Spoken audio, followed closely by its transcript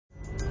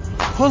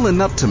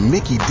Pulling up to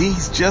Mickey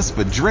D's just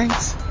for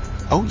drinks?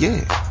 Oh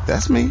yeah,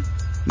 that's me.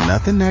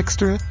 Nothing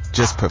extra,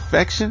 just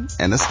perfection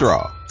and a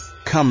straw.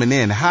 Coming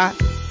in hot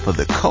for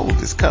the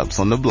coldest cups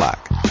on the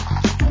block.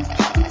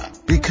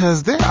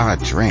 Because there are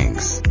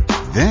drinks.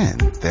 Then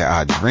there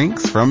are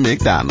drinks from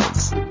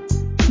McDonald's.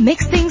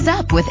 Mix things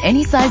up with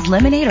any size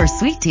lemonade or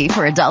sweet tea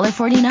for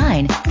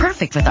 $1.49.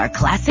 Perfect with our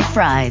classic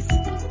fries.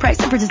 Price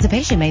and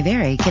participation may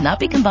vary. Cannot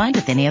be combined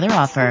with any other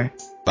offer.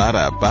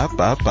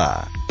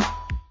 Ba-da-ba-ba-ba.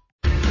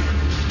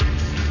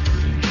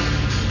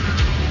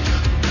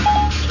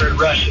 Started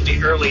Rush in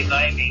the early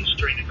 90s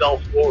during the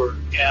Gulf War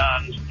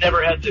and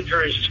never had the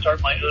courage to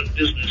start my own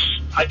business.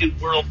 I do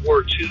World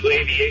War II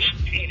aviation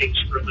paintings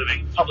for a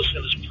living, published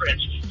them as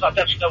prints. Thought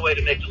that's no way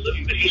to make a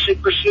living, but he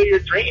said, pursue your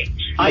dreams.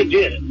 I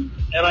did, and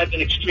I've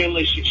been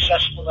extremely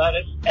successful at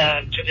it,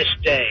 and to this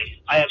day,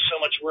 I have so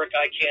much work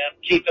I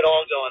can't keep it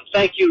all going.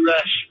 Thank you,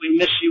 Rush. We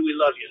miss you. We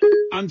love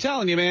you. I'm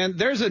telling you, man,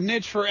 there's a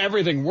niche for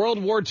everything. World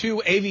War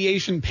II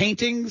aviation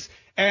paintings.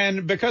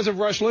 And because of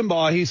Rush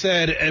Limbaugh, he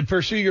said,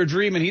 pursue your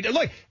dream. And he did.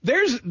 Look,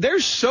 there's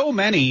so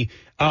many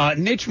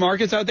niche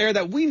markets out there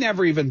that we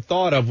never even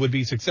thought of would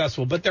be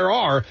successful. But there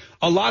are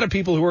a lot of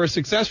people who are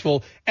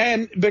successful.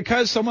 And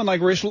because someone like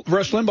Rush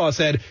Limbaugh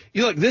said,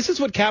 look, this is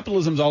what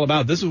capitalism's all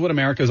about. This is what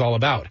America is all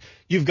about.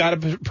 You've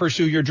got to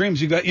pursue your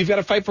dreams. You've got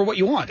to fight for what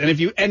you want.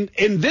 And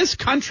in this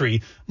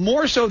country,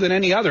 more so than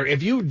any other,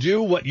 if you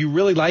do what you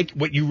really like,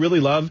 what you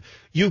really love,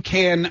 you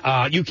can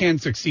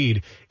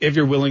succeed if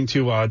you're willing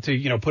to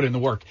put in the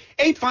work.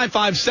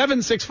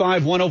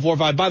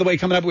 855-765-1045. By the way,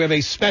 coming up, we have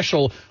a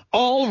special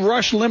all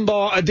Rush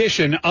Limbaugh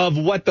edition of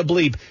What the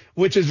Bleep,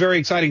 which is very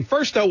exciting.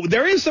 First, though,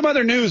 there is some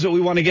other news that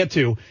we want to get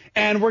to,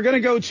 and we're going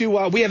to go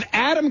to, we have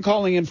Adam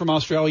calling in from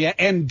Australia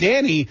and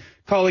Danny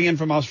calling in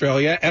from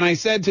Australia. And I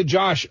said to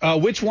Josh,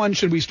 which one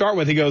should we start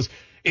with? He goes,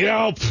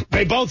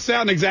 they both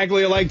sound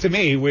exactly alike to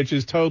me, which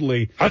is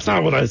totally. That's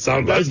not what I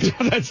sound like.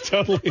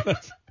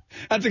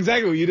 That's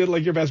exactly what you did,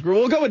 like your best group.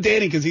 We'll go with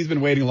Danny because he's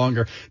been waiting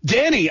longer.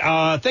 Danny,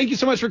 thank you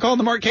so much for calling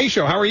the Mark Kaye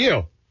Show. How are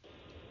you?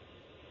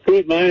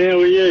 Good, mate. How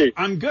are you?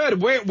 I'm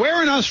good.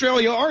 Where in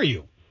Australia are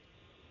you?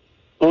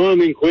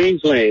 I'm in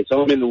Queensland,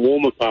 so I'm in the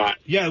warmer part.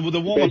 Yeah, well,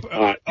 the warmer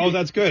part. Oh,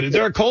 that's good. Is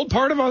there a cold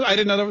part of Australia? I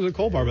didn't know there was a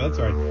cold part, but that's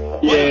all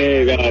right.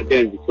 Yeah, down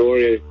in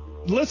Victoria.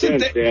 Listen,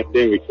 down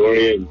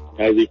Victoria and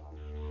Kaye.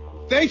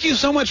 Thank you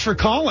so much for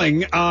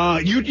calling.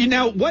 You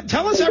now what?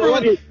 Tell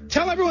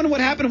everyone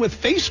what happened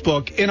with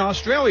Facebook in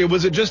Australia.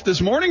 Was it just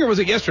this morning or was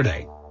it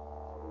yesterday?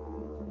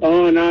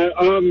 Oh no,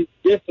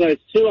 yesterday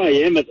it's 2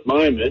 a.m. at the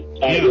moment.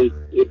 So Yeah.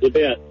 it was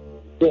about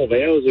 12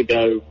 hours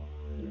ago.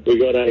 We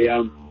got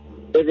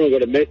everyone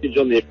got a message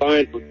on their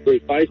phone through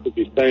Facebook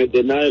saying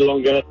they're no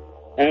longer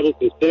able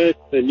to search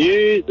the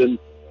news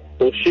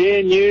or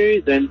share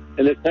news, and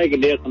they've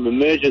taken down some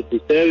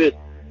emergency service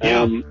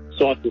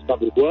sites and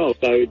stuff as well.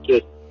 So it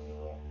just.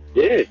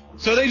 Yeah.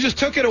 So they just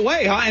took it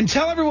away, huh? And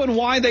tell everyone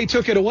why they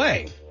took it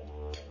away.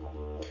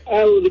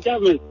 Well, the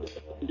government's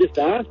just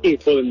asking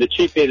for them to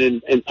chip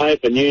in and pay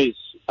for news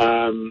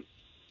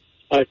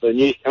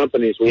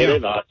companies or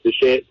whatever to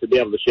be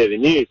able to share the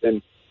news.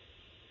 And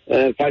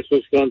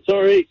Facebook's gone,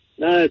 sorry,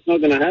 no, it's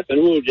not going to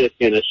happen. We're just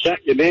going to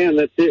shut you down.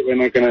 That's it. We're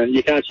not going to.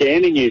 You can't share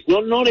any news.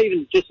 Not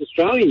even just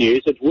Australian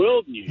news. It's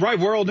world news. Right,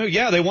 world news.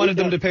 Yeah, they wanted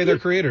them to pay their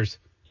creators.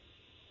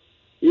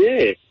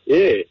 Yeah.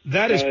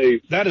 That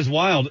is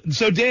wild.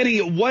 So, Danny,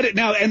 what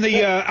now? And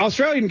the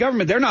Australian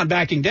government, they're not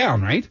backing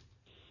down, right?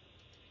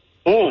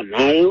 Oh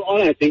no,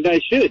 I don't think they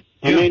should.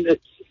 Yeah. I mean, I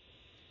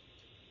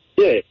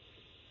think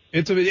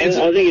it's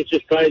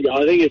just crazy.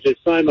 I think it's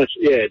just so much.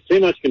 Yeah,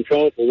 too much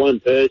control for one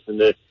person.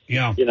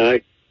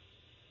 It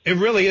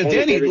really is.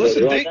 Danny,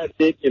 listen, that's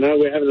it.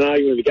 We're having an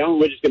argument with the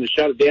government. We're just going to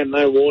shut it down.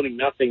 No warning,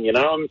 nothing.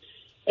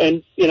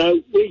 And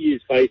we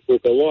use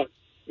Facebook a lot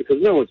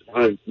because no one's at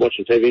home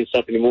watching TV and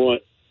stuff anymore.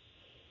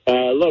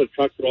 A lot of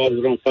truck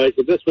drivers are on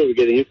Facebook. That's where we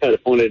get the info to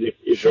find out if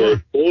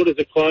the borders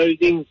are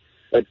closing.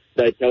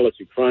 They tell us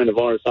your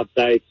coronavirus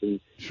updates and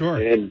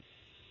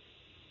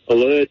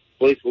alerts,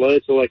 police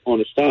alerts, all that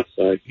kind of stuff.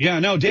 So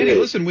Danny,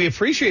 listen, we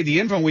appreciate the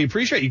info and we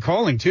appreciate you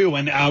calling too,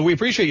 and we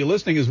appreciate you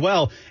listening as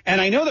well.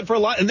 And I know that for a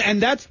lot,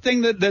 and that's the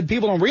thing that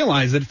people don't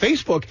realize, that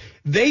Facebook,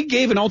 they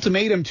gave an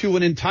ultimatum to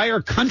an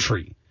entire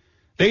country.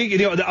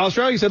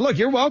 Australia said, look,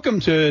 you're welcome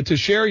to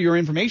share your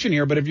information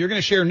here, but if you're going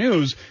to share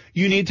news,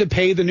 you need to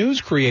pay the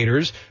news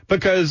creators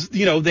because,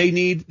 they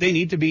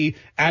need to be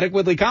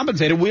adequately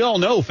compensated. We all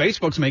know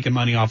Facebook's making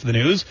money off of the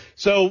news,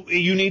 so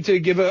you need to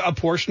give a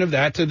portion of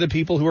that to the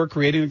people who are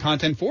creating the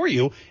content for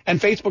you. And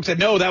Facebook said,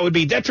 no, that would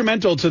be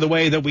detrimental to the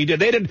way that we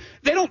did.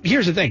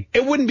 Here's the thing.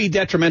 It wouldn't be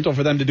detrimental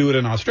for them to do it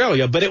in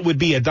Australia, but it would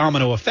be a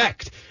domino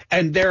effect.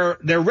 And their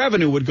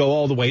revenue would go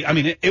all the way. I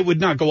mean, it would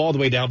not go all the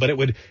way down, but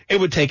it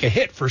would take a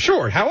hit for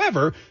sure.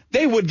 However,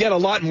 they would get a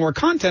lot more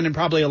content and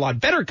probably a lot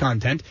better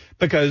content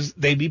because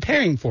they'd be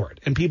paying for it,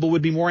 and people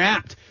would be more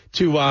apt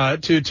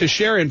to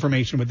share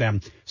information with them.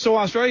 So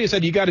Australia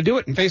said, you got to do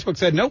it. And Facebook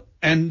said, nope.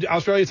 And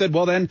Australia said,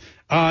 well, then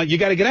you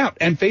got to get out.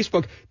 And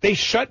Facebook, they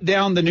shut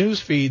down the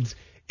news feeds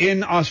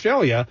in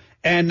Australia.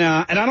 And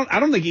I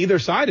don't think either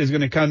side is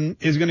going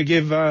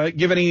to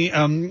give any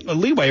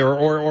leeway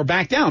or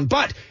back down.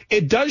 But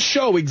it does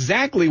show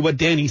exactly what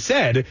Danny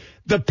said,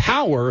 the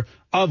power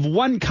of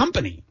one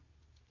company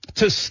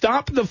to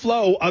stop the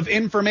flow of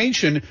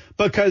information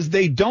because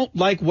they don't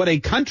like what a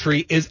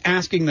country is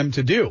asking them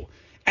to do.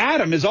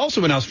 Adam is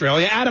also in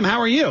Australia. Adam, how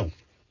are you?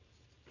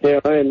 Yeah,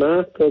 hi,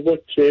 Mark. I watch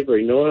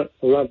every night.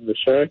 I love the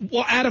show.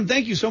 Well, Adam,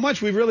 thank you so much.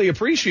 We really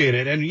appreciate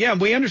it. And yeah,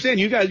 we understand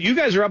you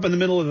guys are up in the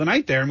middle of the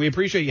night there, and we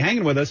appreciate you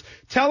hanging with us.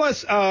 Tell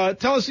us,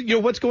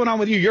 what's going on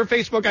with you. Your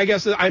Facebook, I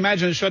guess, I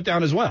imagine, is shut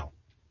down as well.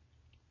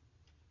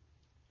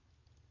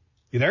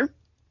 You there?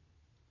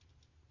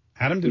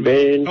 Adam,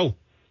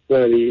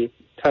 Bloody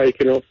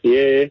taken off the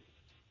air.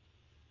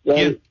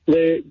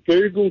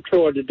 Google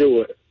tried to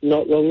do it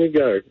not long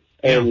ago,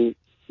 and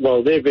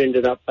they've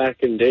ended up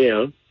backing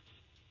down.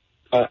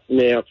 But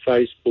now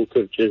Facebook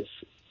have just,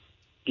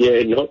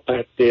 not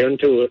backed down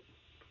to it.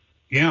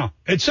 Yeah.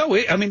 It's so,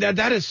 I mean,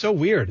 that is so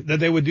weird that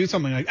they would do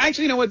something like,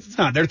 actually, you know what? It's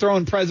not. They're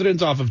throwing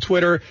presidents off of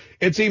Twitter.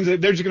 It seems that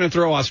they're just going to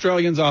throw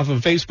Australians off of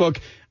Facebook.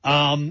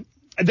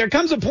 There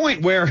comes a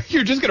point where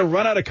you're just going to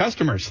run out of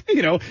customers.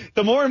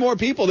 The more and more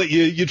people that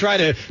you try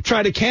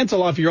to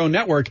cancel off your own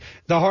network,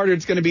 the harder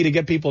it's going to be to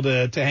get people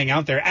to hang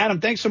out there.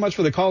 Adam, thanks so much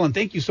for the call, and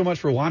thank you so much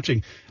for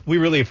watching. We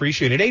really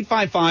appreciate it.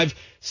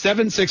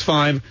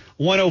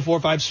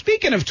 855-765-1045.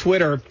 Speaking of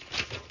Twitter,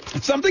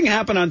 something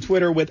happened on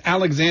Twitter with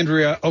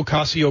Alexandria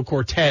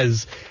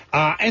Ocasio-Cortez,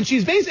 and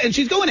she's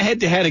going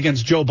head-to-head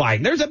against Joe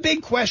Biden. There's a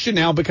big question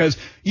now because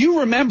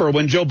you remember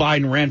when Joe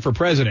Biden ran for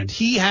president,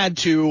 he had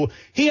to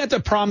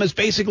promise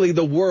basically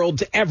the world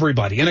to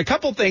everybody, and a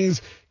couple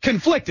things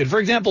conflicted. For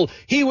example,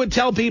 he would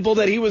tell people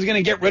that he was going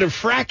to get rid of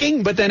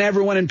fracking, but then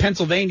everyone in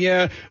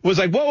Pennsylvania was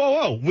like,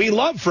 whoa, we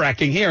love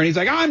fracking here. And he's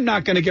like, I'm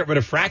not going to get rid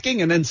of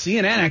fracking. And then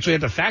CNN actually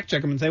had to fact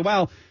check him and say,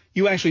 well,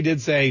 you actually did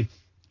say,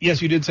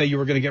 yes, you did say you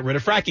were going to get rid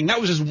of fracking.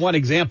 That was just one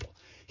example.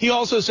 He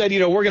also said,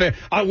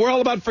 we're all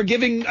about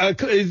forgiving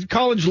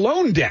college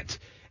loan debt.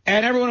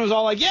 And everyone was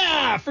all like,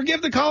 yeah,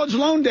 forgive the college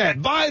loan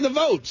debt, buy the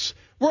votes.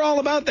 We're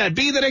all about that.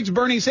 Be the next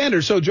Bernie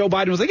Sanders. So Joe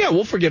Biden was like, yeah,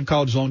 we'll forgive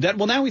college loan debt.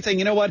 Well, now he's saying,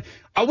 you know what?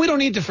 We don't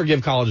need to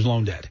forgive college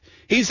loan debt.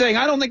 He's saying,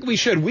 I don't think we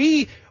should.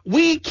 We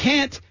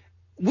can't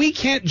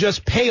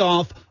just pay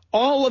off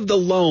all of the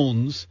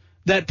loans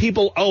that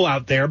people owe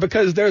out there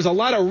because there's a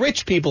lot of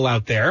rich people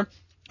out there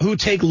who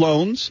take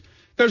loans.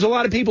 There's a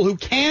lot of people who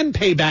can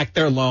pay back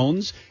their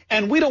loans,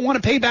 and we don't want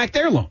to pay back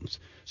their loans.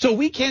 So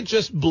we can't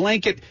just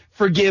blanket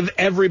forgive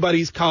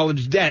everybody's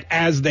college debt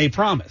as they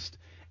promised.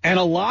 And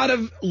a lot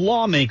of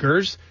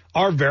lawmakers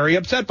are very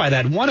upset by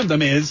that. One of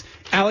them is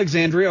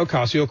Alexandria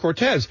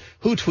Ocasio-Cortez,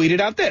 who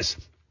tweeted out this.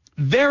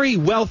 Very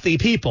wealthy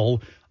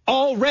people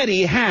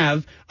already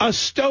have a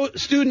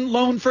student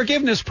loan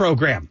forgiveness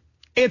program.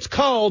 It's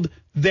called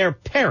their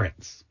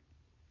parents.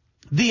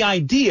 The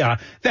idea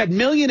that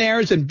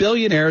millionaires and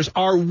billionaires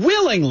are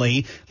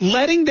willingly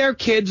letting their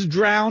kids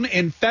drown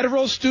in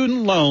federal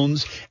student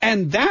loans,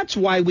 and that's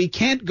why we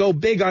can't go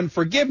big on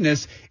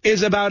forgiveness,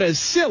 is about as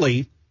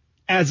silly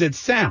as it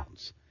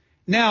sounds.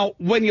 Now,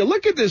 when you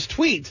look at this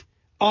tweet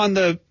on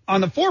the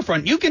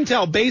forefront, you can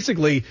tell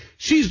basically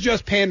she's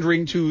just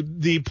pandering to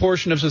the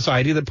portion of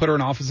society that put her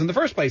in office in the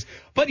first place.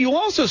 But you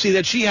also see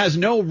that she has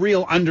no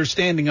real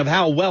understanding of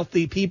how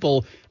wealthy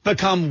people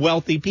become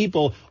wealthy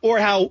people or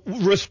how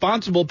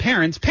responsible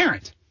parents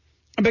parent.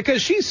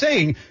 Because she's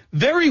saying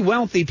very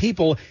wealthy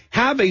people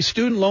have a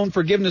student loan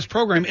forgiveness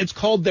program. It's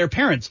called their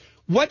parents.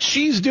 What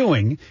she's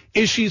doing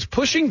is she's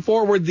pushing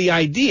forward the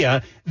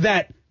idea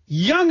that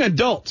young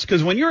adults,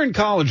 because when you're in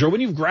college or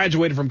when you've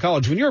graduated from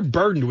college, when you're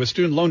burdened with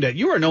student loan debt,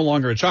 you are no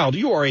longer a child.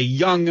 You are a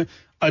young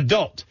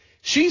adult.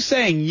 She's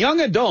saying young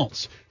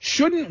adults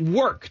shouldn't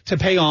work to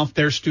pay off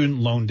their student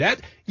loan debt.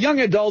 Young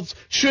adults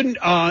shouldn't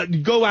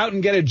go out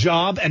and get a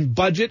job and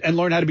budget and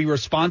learn how to be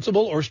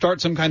responsible or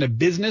start some kind of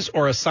business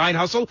or a side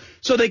hustle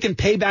so they can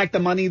pay back the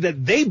money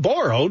that they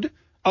borrowed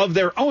of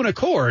their own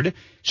accord.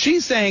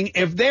 She's saying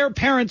if their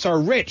parents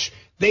are rich,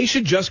 they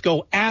should just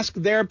go ask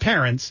their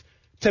parents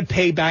to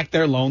pay back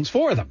their loans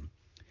for them.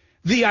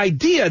 The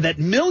idea that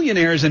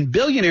millionaires and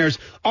billionaires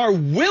are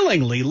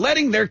willingly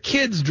letting their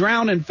kids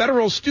drown in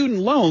federal student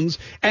loans,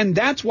 and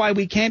that's why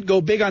we can't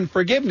go big on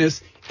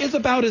forgiveness, is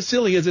about as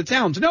silly as it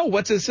sounds. No,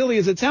 what's as silly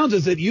as it sounds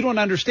is that you don't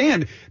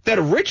understand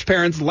that rich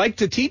parents like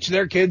to teach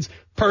their kids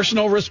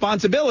personal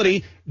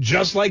responsibility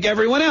just like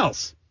everyone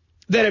else.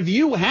 That if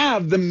you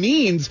have the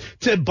means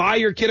to buy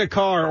your kid a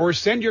car or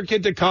send your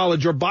kid to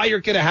college or buy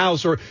your kid a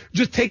house or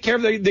just take care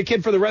of the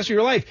kid for the rest of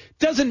your life,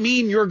 doesn't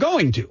mean you're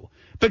going to.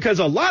 Because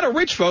a lot of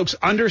rich folks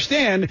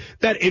understand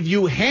that if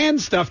you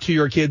hand stuff to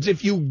your kids,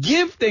 if you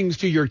give things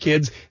to your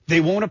kids,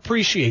 they won't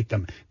appreciate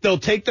them. They'll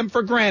take them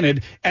for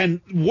granted. And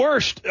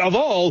worst of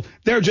all,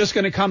 they're just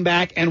going to come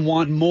back and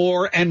want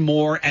more and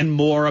more and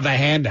more of a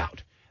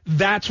handout.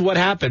 That's what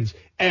happens.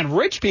 And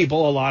rich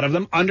people, a lot of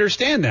them,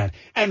 understand that.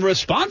 And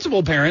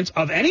responsible parents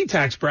of any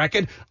tax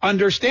bracket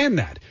understand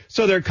that.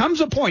 So there comes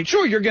a point,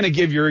 sure, you're going to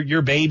give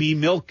your baby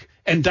milk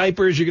and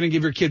diapers, you're going to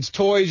give your kids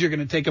toys, you're going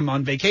to take them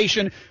on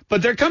vacation.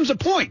 But there comes a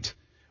point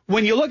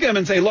when you look at them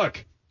and say,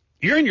 look,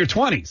 you're in your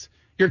 20s.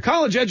 You're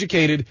college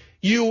educated.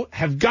 You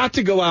have got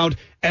to go out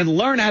and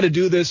learn how to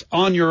do this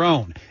on your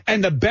own.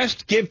 And the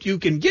best gift you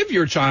can give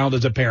your child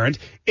as a parent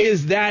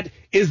is that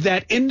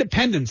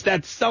independence,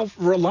 that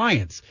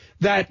self-reliance,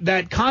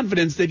 that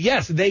confidence that,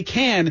 yes, they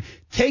can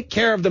take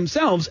care of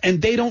themselves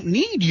and they don't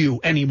need you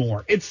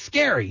anymore. It's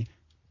scary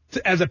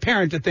as a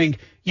parent to think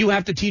you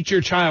have to teach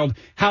your child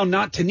how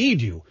not to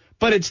need you.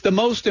 But it's the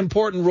most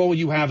important role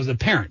you have as a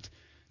parent.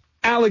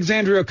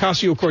 Alexandria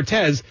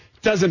Ocasio-Cortez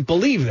doesn't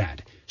believe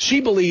that. She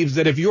believes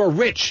that if you're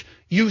rich,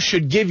 you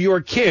should give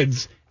your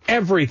kids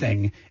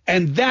everything.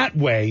 And that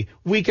way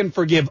we can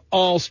forgive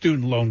all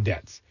student loan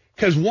debts.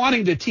 Because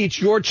wanting to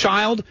teach your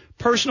child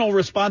personal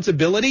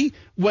responsibility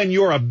when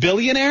you're a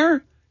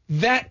billionaire,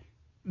 that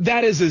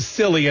is as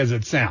silly as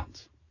it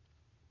sounds.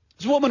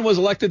 This woman was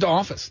elected to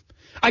office.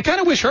 I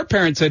kind of wish her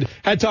parents had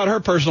taught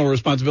her personal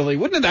responsibility.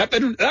 Wouldn't that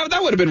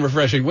would have been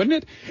refreshing,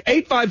 wouldn't it?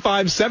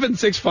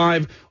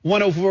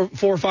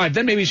 855-765-1045.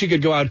 Then maybe she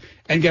could go out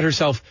and get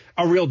herself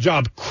a real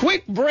job.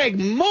 Quick break.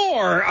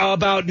 More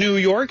about New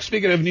York.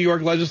 Speaking of New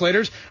York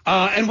legislators,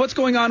 and what's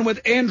going on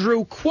with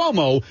Andrew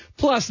Cuomo,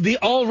 plus the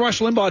all Rush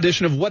Limbaugh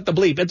edition of What the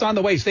Bleep. It's on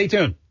the way. Stay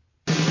tuned.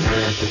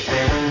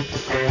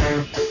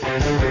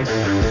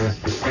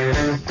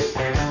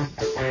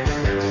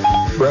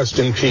 Rest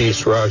in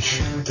peace, Rush,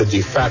 the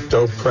de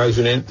facto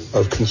president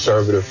of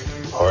Conservative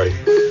Party.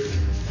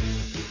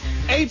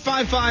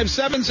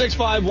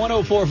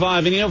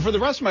 855-765-1045. And, for the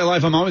rest of my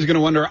life, I'm always going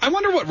to wonder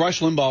what Rush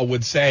Limbaugh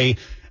would say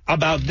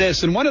about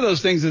this. And one of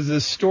those things is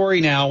this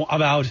story now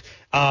about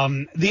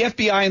the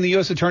FBI and the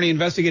U.S. Attorney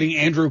investigating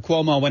Andrew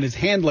Cuomo and his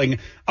handling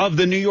of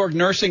the New York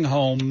nursing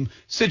home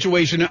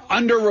situation,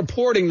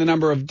 underreporting the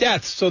number of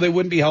deaths so they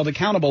wouldn't be held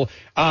accountable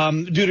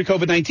due to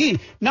COVID-19.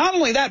 Not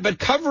only that, but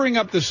covering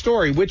up the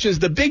story, which is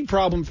the big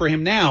problem for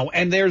him now.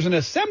 And there's an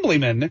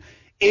assemblyman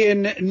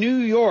in New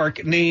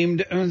York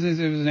named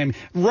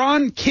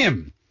Ron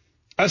Kim.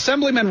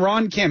 Assemblyman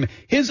Ron Kim,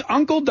 his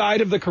uncle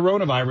died of the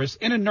coronavirus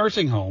in a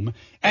nursing home,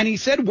 and he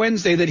said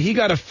Wednesday that he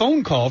got a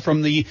phone call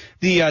from the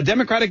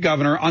Democratic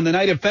governor on the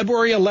night of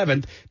February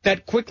 11th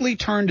that quickly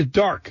turned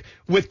dark,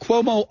 with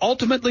Cuomo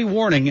ultimately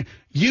warning,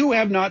 "You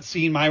have not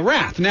seen my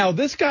wrath." Now,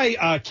 this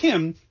guy,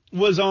 Kim,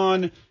 was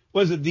on...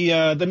 Was it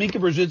the Mika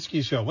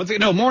Brzezinski show?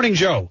 Morning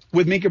Joe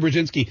with Mika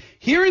Brzezinski.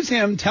 Here is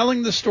him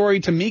telling the story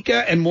to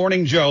Mika and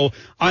Morning Joe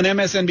on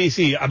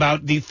MSNBC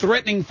about the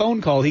threatening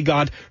phone call he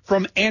got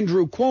from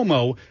Andrew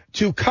Cuomo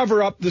to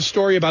cover up the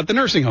story about the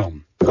nursing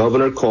home.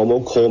 Governor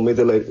Cuomo called me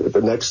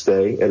the next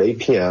day at 8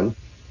 p.m.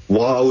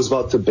 while I was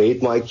about to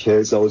bathe my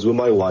kids. I was with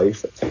my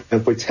wife,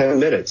 and for 10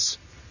 minutes,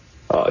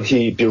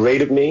 he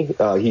berated me.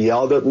 He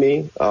yelled at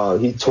me.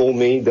 He told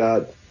me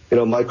that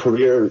my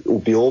career will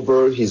be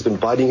over. He's been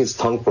biting his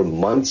tongue for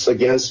months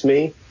against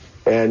me.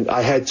 And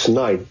I had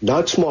tonight,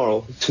 not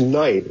tomorrow,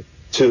 tonight,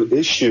 to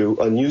issue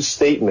a new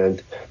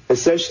statement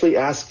essentially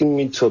asking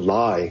me to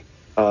lie.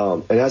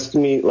 And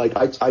asking me,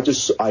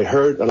 I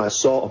heard and I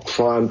saw a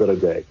crime the other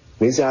day.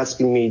 And he's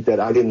asking me that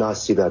I did not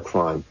see that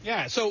crime.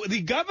 Yeah, so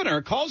the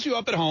governor calls you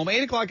up at home,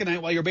 8 o'clock at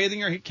night while you're bathing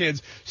your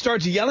kids,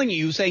 starts yelling at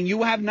you, saying,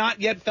 "You have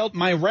not yet felt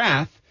my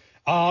wrath,"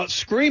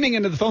 screaming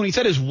into the phone. He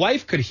said his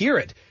wife could hear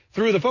it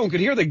through the phone, could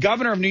hear the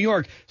governor of New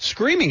York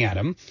screaming at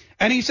him.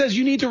 And he says,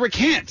 "You need to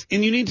recant,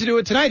 and you need to do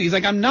it tonight." He's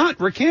like, "I'm not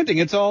recanting.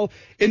 It's all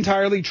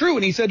entirely true."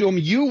 And he said to him,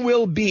 "You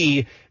will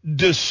be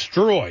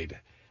destroyed."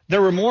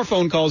 There were more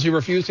phone calls. He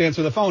refused to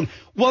answer the phone.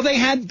 Well, they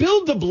had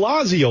Bill de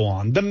Blasio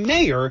on, the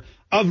mayor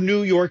of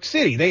New York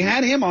City. They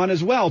had him on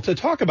as well to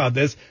talk about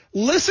this.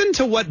 Listen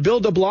to what Bill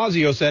de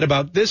Blasio said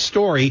about this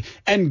story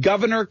and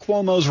Governor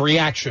Cuomo's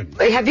reaction.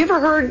 Have you ever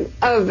heard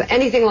of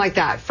anything like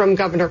that from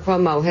Governor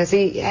Cuomo?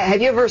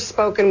 Have you ever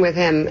spoken with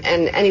him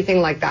and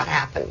anything like that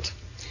happened?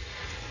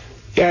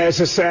 Yeah, it's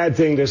a sad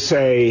thing to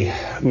say,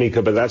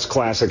 Mika, but that's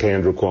classic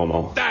Andrew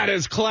Cuomo. That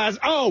is class.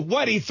 Oh,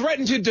 what? He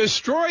threatened to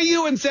destroy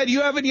you and said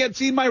you haven't yet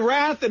seen my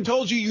wrath and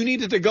told you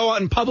needed to go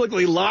out and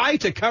publicly lie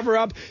to cover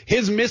up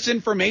his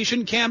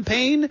misinformation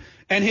campaign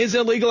and his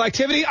illegal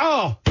activity.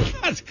 Oh,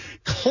 that's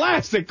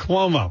classic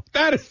Cuomo.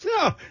 That is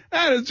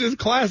just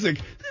classic.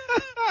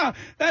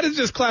 That is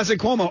just classic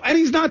Cuomo. And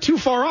he's not too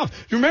far off.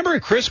 You remember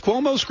Chris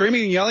Cuomo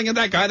screaming and yelling at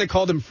that guy that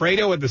called him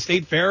Fredo at the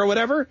state fair or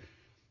whatever?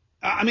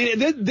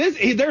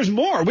 There's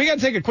more. We got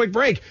to take a quick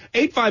break.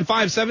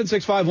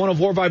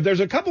 855-765-1045. There's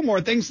a couple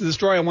more things to the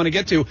story I want to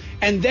get to.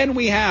 And then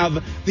we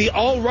have the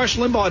all Rush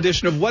Limbaugh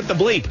edition of What the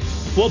Bleep.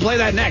 We'll play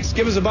that next.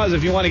 Give us a buzz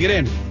if you want to get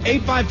in.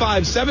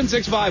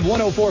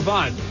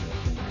 855-765-1045.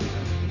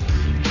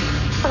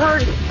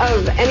 Heard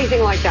of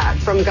anything like that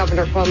from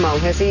Governor Cuomo?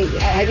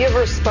 Have you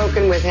ever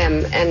spoken with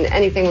him and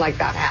anything like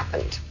that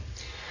happened?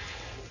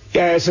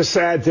 Yeah, it's a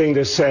sad thing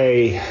to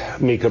say,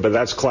 Mika, but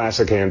that's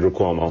classic Andrew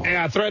Cuomo.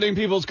 Yeah, threatening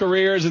people's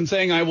careers and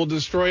saying, "I will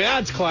destroy."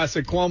 That's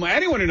classic Cuomo.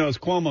 Anyone who knows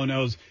Cuomo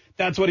knows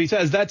that's what he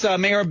says. That's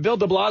Mayor Bill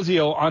de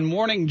Blasio on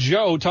Morning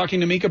Joe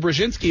talking to Mika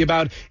Brzezinski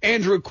about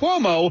Andrew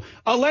Cuomo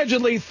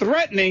allegedly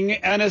threatening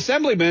an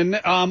assemblyman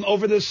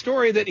over the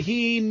story that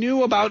he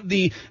knew about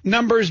the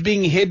numbers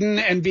being hidden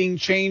and being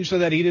changed so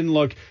that he didn't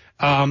look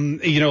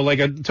like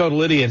a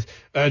total idiot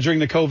during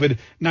the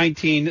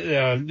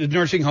COVID-19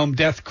 nursing home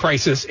death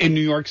crisis in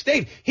New York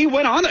State. He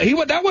went on.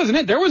 That wasn't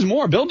it. There was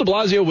more. Bill de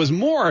Blasio was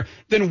more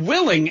than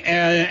willing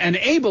and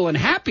able and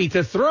happy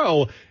to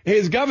throw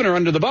his governor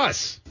under the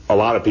bus. A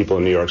lot of people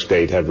in New York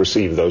State have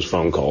received those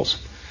phone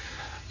calls.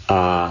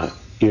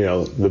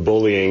 The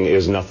bullying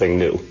is nothing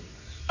new.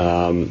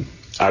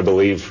 I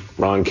believe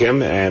Ron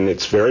Kim, and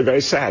it's very,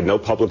 very sad. No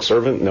public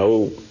servant,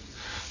 no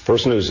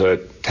person who's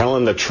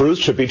telling the truth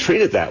should be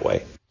treated that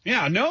way.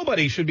 Yeah,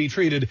 nobody should be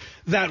treated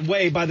that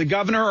way by the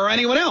governor or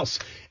anyone else.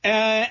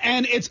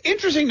 And it's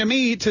interesting to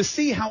me to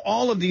see how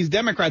all of these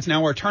Democrats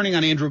now are turning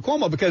on Andrew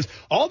Cuomo, because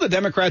all the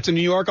Democrats in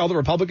New York, all the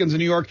Republicans in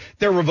New York,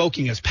 they're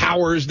revoking his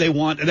powers.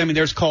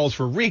 There's calls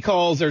for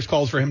recalls. There's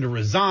calls for him to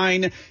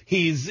resign.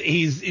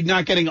 He's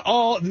not getting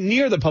all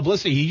near the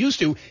publicity he used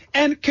to.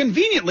 And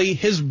conveniently,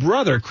 his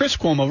brother, Chris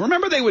Cuomo,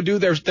 remember they would do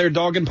their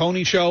dog and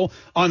pony show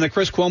on the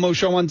Chris Cuomo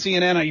show on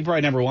CNN? You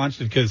probably never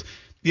watched it because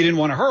you didn't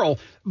want to hurl.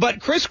 But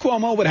Chris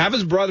Cuomo would have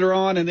his brother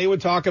on, and they would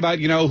talk about,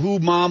 who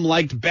mom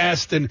liked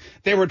best. And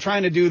they were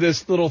trying to do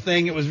this little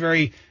thing. It was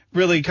really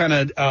kind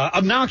of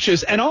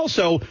obnoxious, and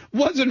also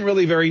wasn't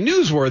really very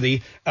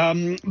newsworthy.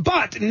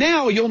 But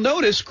now you'll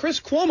notice Chris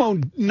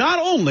Cuomo, not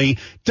only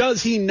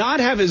does he not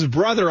have his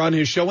brother on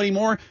his show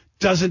anymore,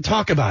 doesn't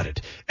talk about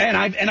it. And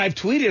I've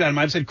tweeted at him.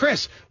 I've said,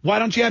 Chris, why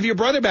don't you have your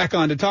brother back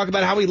on to talk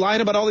about how he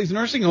lied about all these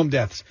nursing home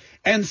deaths?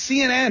 And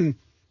CNN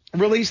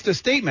released a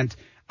statement.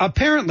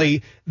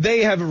 Apparently,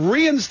 they have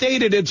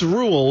reinstated its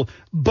rule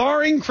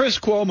barring Chris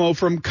Cuomo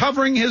from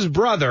covering his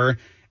brother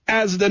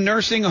as the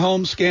nursing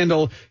home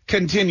scandal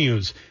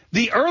continues.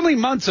 The early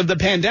months of the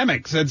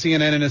pandemic, said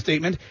CNN in a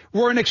statement,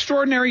 were an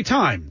extraordinary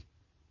time.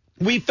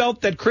 We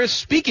felt that Chris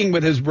speaking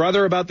with his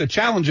brother about the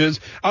challenges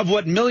of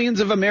what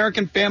millions of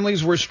American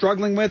families were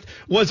struggling with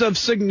was of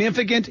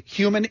significant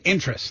human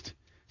interest.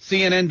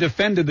 CNN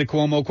defended the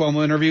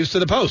Cuomo interviews to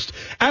the Post.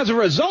 As a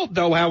result,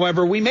 though,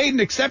 however, we made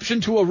an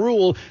exception to a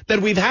rule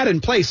that we've had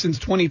in place since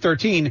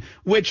 2013,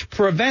 which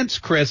prevents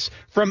Chris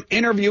from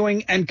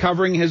interviewing and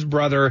covering his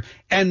brother,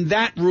 and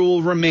that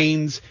rule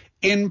remains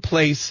in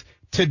place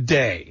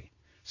today.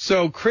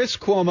 So Chris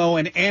Cuomo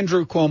and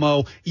Andrew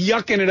Cuomo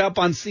yucking it up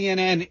on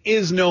CNN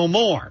is no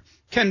more.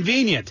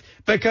 Convenient,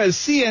 because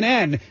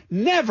CNN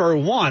never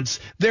wants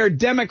their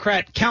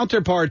Democrat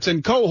counterparts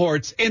and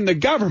cohorts in the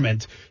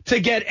government to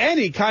get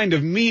any kind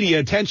of media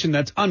attention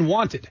that's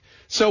unwanted.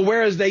 So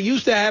whereas they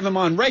used to have him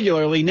on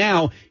regularly,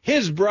 now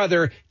his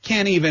brother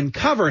can't even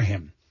cover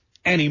him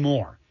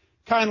anymore.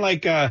 Kind of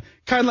like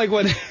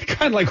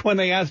when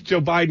they asked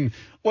Joe Biden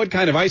what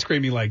kind of ice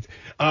cream he liked,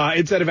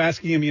 instead of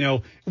asking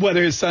him,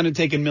 whether his son had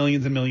taken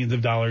millions and millions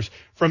of dollars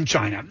from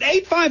China.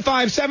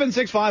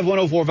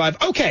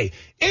 855-765-1045. Okay,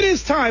 it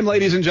is time,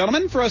 ladies and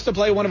gentlemen, for us to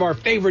play one of our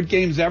favorite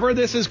games ever.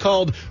 This is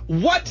called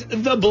What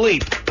the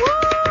Bleep.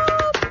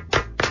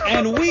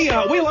 And we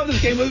love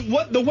this game.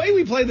 The way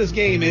we play this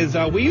game is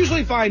we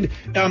usually find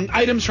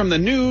items from the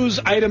news,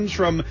 items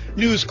from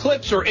news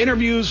clips or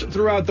interviews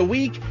throughout the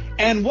week.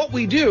 And what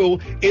we do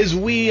is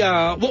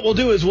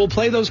we'll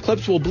play those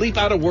clips, we'll bleep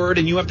out a word,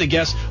 and you have to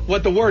guess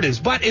what the word is.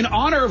 But in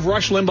honor of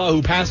Rush Limbaugh,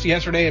 who passed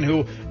yesterday and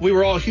who we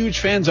were all huge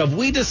fans of,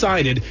 we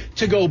decided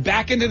to go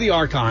back into the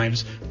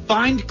archives,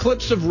 find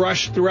clips of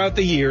Rush throughout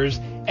the years,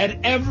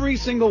 and every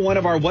single one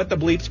of our What the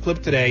Bleeps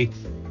clip today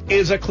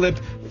is a clip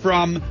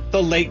from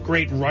the late,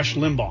 great Rush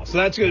Limbaugh. So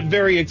that's a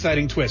very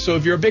exciting twist. So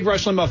if you're a big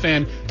Rush Limbaugh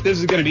fan, this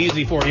is going to be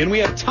easy for you. And we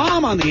have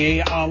Tom on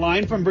the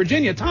line from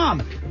Virginia.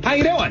 Tom, how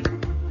you doing?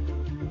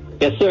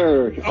 Yes,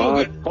 sir.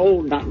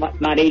 Cold,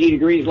 not 80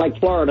 degrees like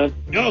Florida.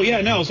 Oh,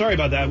 yeah, no, sorry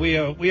about that.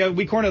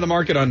 We corner the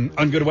market on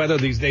good weather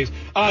these days.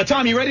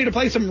 Tom, you ready to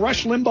play some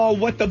Rush Limbaugh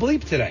What the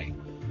Bleep today?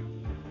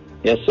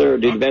 Yes, sir.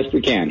 Do the best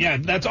we can. Yeah,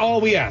 that's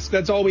all we ask.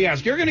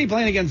 You're going to be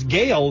playing against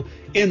Gail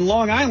in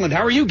Long Island.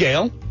 How are you,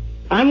 Gail?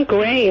 I'm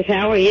great.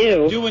 How are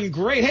you? Doing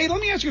great. Hey,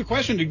 let me ask you a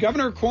question. Did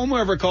Governor Cuomo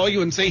ever call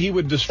you and say he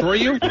would destroy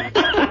you?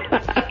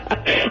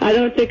 I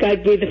don't think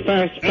I'd be the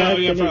first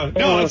person.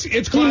 No,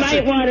 it's classic.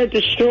 He might want to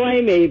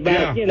destroy me,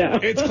 but,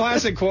 It's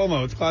classic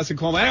Cuomo.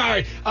 All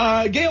right.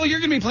 Gail, you're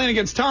going to be playing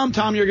against Tom.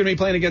 Tom, you're going to be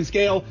playing against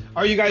Gail.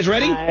 Are you guys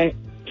ready?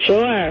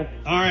 Sure.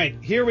 All right.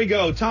 Here we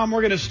go. Tom,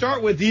 we're going to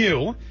start with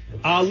you.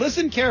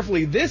 Listen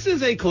carefully. This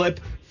is a clip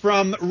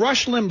from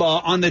Rush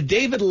Limbaugh on the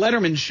David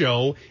Letterman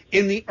show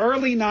in the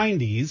early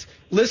 90s.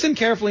 Listen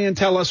carefully and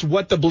tell us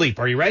what the bleep.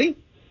 Are you ready?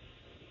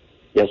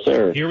 Yes,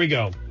 sir. Here we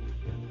go.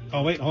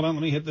 Oh, wait, hold on.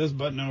 Let me hit this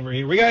button over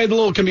here. We got a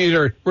little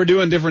computer. We're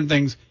doing different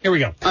things. Here we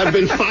go. I've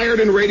been fired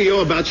in radio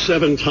about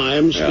 7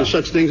 times for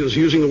such things as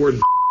using the word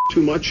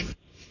too much.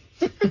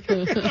 I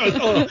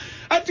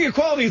think the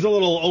quality's a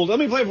little old. Let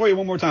me play it for you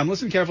one more time.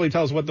 Listen carefully.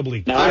 Tell us what the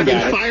bleep. I've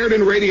been fired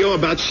in radio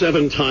about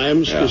 7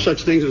 times for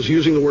such things as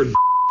using the word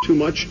too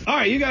much. All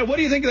right, you got it. What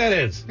do you think that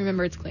is?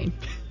 Remember, it's clean.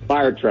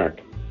 Fire truck.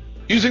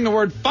 Using the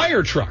word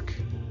fire truck.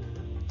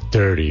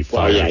 Dirty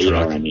fire truck. You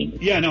know what I mean.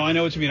 Yeah, no, I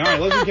know what you mean. All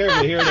right, listen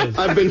carefully. Here it is.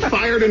 I've been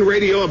fired in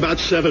radio about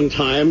 7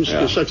 times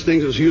for such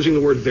things as using the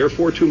word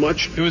therefore too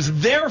much. It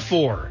was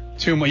therefore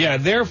Too much. Yeah,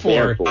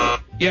 therefore.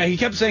 Yeah, he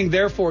kept saying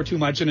therefore too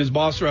much, and his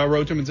boss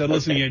wrote to him and said,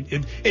 listen,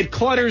 it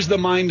clutters the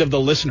mind of the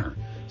listener.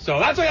 So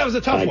that's why that was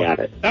a tough one. I got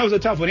it. That was a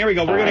tough one. Here we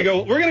go. We're gonna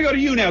go to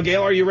you now,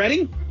 Gail. Are you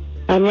ready?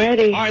 I'm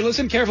ready. All right,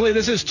 listen carefully.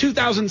 This is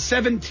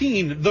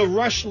 2017, The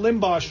Rush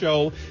Limbaugh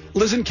Show.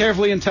 Listen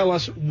carefully and tell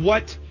us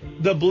what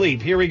the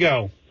bleep. Here we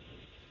go.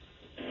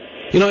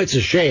 You know, it's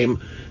a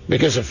shame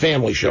because a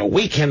family show,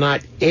 we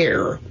cannot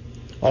air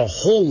a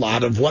whole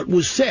lot of what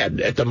was said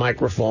at the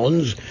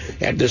microphones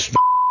at this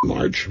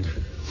march.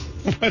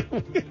 What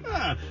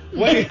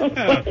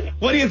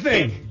do you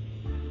think?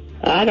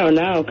 I don't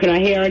know. Can I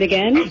hear it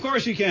again? Of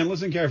course you can.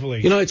 Listen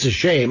carefully. You know, it's a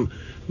shame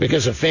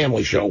because a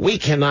family show, we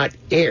cannot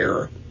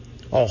air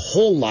a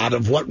whole lot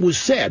of what was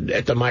said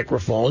at the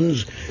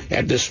microphones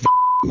at this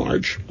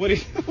march. What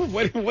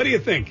do you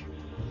think?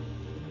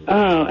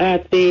 Oh,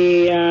 at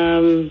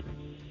the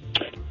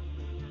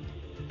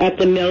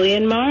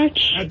Million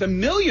March? At the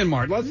Million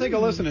March. Let's take a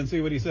listen and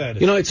see what he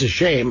said. You know, it's a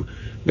shame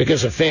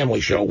because a family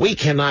show, we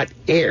cannot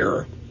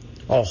air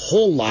a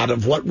whole lot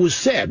of what was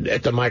said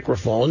at the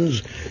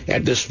microphones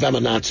at this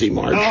feminazi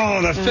march.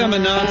 Oh, the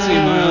feminazi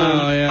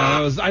march. Oh,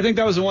 yeah. I think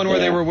that was the one where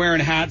they were wearing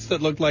hats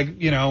that looked like,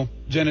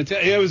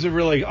 genitalia. It was a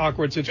really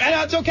awkward situation.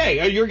 And that's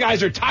okay. Your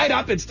guys are tied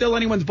up. It's still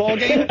anyone's ball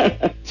game.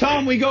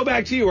 Tom, we go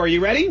back to you. Are you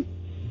ready?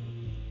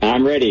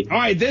 I'm ready. All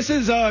right. This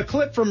is a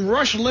clip from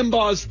Rush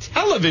Limbaugh's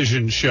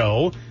television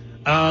show.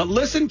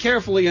 Listen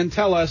carefully and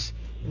tell us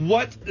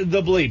what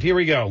the bleep. Here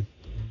we go.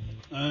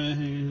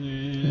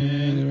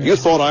 You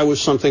thought I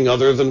was something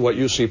other than what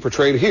you see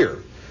portrayed here.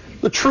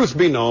 The truth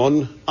be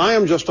known, I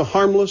am just a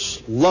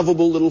harmless,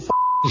 lovable little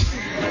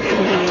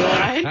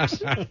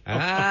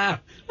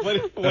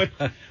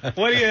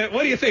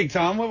What do you think,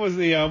 Tom? What was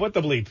the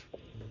bleep?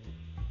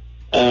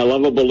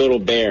 Lovable little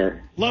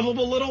bear.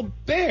 Lovable little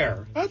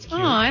bear. That's cute.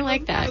 Oh, I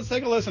like that. Let's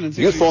take a listen and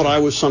see. You thought I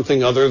was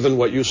something other than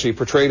what you see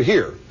portrayed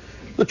here.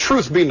 The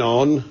truth be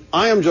known,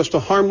 I am just a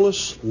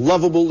harmless,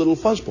 lovable little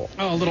fuzzball.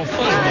 Oh, a little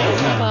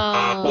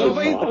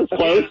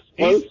fuzzball.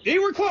 Close.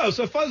 You were close.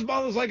 A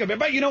fuzzball is like a bear.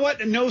 But you know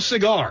what? No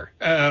cigar,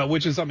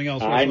 which is something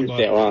else. I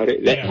understand. Well,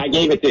 I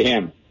gave it to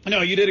him.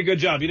 No, you did a good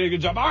job.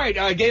 All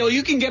right, Gail,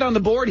 you can get on the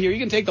board here. You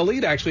can take the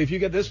lead, actually, if you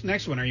get this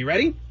next one. Are you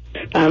ready?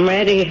 I'm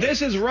ready.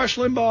 This is Rush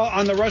Limbaugh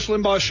on the Rush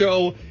Limbaugh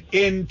Show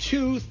in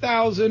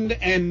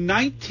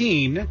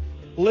 2019.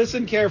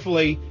 Listen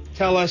carefully.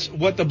 Tell us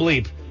what the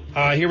bleep.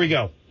 Here we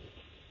go.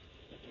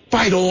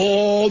 Despite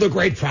all the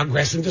great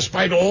progress and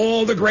despite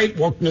all the great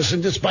wokeness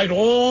and despite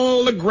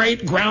all the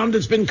great ground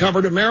that's been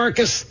covered,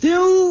 America's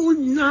still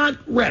not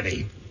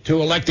ready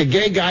to elect a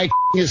gay guy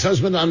his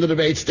husband on the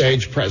debate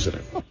stage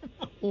president.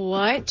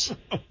 What?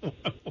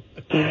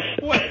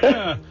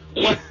 I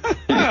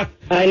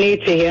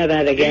need to hear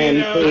that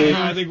again, please.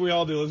 I think we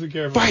all do. Listen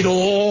carefully. Despite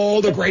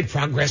all the great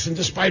progress and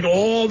despite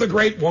all the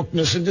great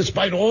wokeness and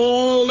despite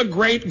all the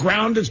great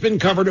ground that's been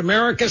covered,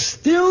 America's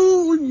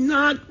still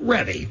not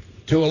ready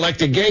to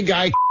elect a gay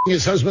guy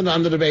his husband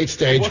on the debate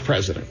stage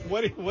president.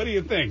 What do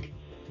you think?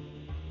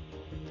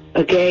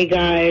 A gay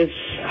guy's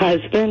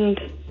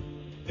husband?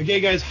 A gay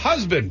guy's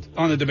husband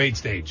on the debate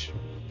stage.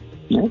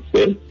 That's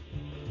good.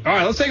 All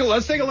right, let's take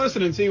a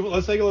listen and see.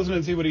 Let's take a listen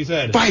and see what he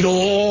said. Despite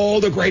all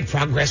the great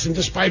progress and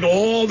despite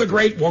all the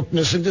great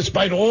wokeness and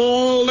despite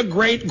all the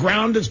great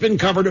ground that's been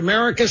covered,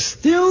 America's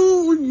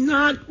still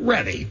not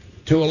ready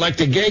to elect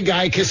a gay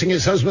guy kissing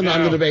his husband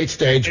on the debate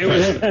stage.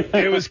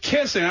 It was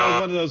kissing. That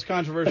was one of those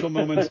controversial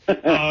moments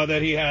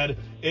that he had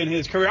in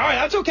his career. All right,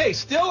 that's okay.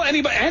 Still,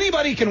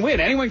 anybody can win.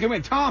 Anyone can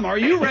win. Tom, are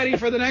you ready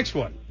for the next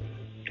one?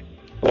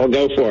 Well,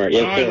 go for it.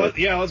 Yes, right,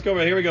 let's go.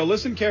 Here we go.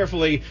 Listen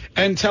carefully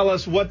and tell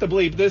us what the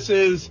bleep. This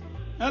is.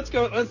 Let's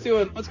go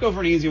for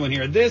an easy one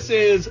here. This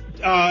is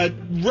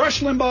Rush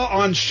Limbaugh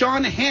on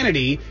Sean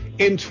Hannity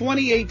in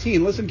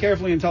 2018. Listen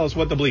carefully and tell us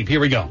what the bleep.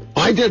 Here we go.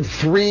 I did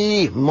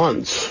 3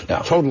 months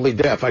totally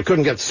deaf. I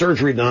couldn't get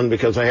surgery done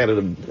because I had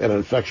an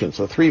infection.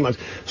 So 3 months.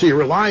 So you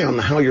rely on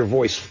how your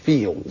voice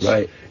feels.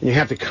 Right. And you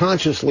have to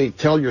consciously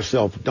tell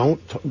yourself,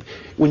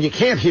 when you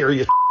can't hear,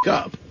 you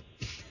up.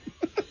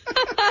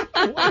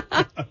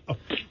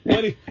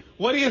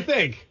 What do you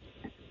think?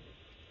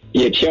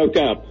 You choke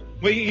up.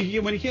 When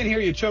you can't hear,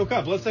 you choke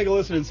up. Let's take a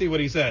listen and see what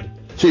he said.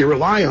 So you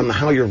rely on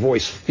how your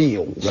voice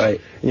feels.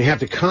 Right. And you have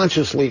to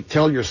consciously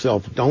tell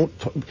yourself,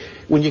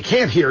 when you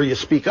can't hear, you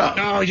speak up.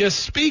 Oh, you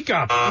speak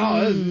up.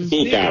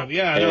 Speak up.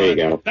 Yeah, there you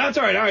go. That's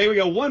all right. All right, here we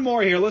go. One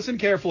more here. Listen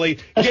carefully.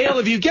 Gail,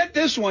 if you get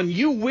this one,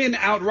 you win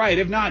outright.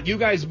 If not, you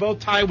guys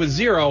both tie with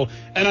 0.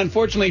 And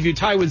unfortunately, if you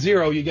tie with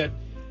 0,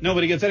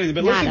 nobody gets anything.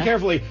 But listen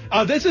carefully.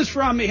 This is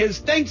from his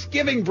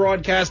Thanksgiving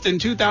broadcast in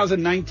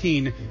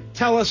 2019.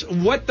 Tell us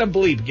what the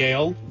bleep,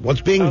 Gail. What's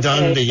being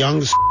done to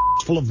young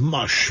full of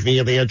mush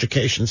via the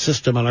education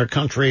system in our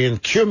country and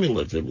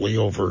cumulatively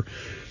over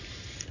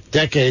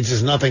decades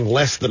is nothing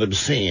less than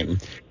obscene.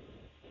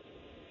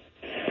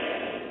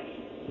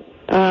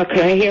 Can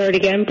I hear it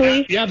again,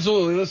 please? Yeah,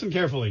 absolutely. Listen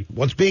carefully.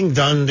 What's being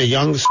done to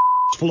young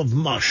full of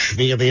mush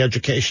via the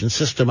education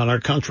system in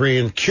our country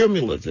and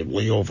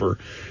cumulatively over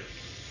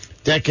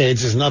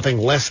decades is nothing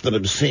less than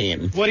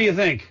obscene. What do you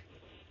think?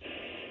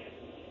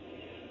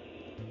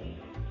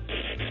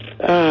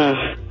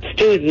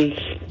 Students.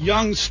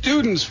 Young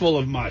students full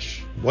of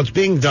mush. What's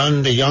being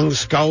done to young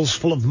skulls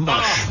full of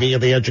mush via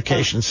the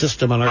education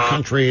system in our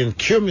country and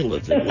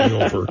cumulatively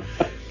over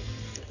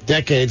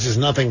decades is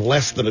nothing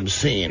less than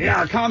obscene.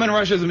 Yeah, common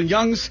Russianism,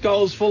 young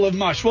skulls full of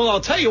mush. Well,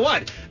 I'll tell you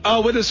what,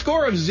 with a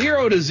score of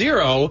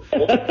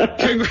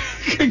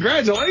 0-0,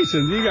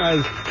 congratulations, you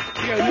guys,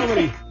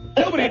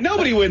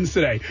 nobody wins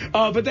today.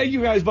 But thank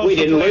you guys both. We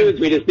didn't lose,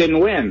 we just didn't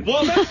win.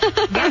 Well,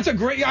 that's a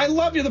great, I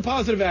love you, the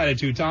positive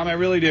attitude, Tom, I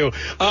really do.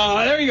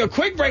 There you go,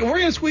 quick break. We're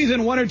going to squeeze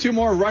in one or two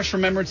more Rush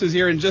remembrances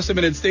here in just a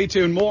minute. Stay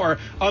tuned, more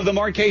of the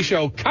Mark Kaye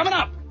Show coming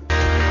up.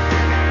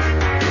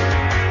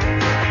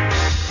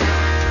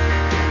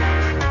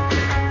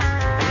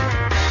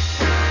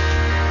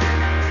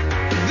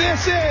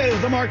 This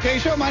is the Mark Kaye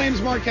Show. My name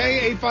is Mark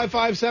Kaye,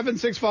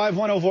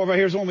 855-765-1045.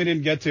 Here's one we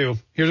didn't get to.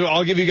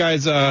 I'll give you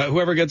guys,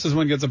 whoever gets this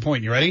one gets a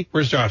point. You ready?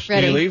 Where's Josh?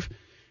 Ready. Did he leave?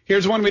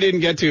 Here's one we didn't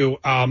get to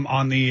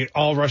on the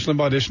all Rush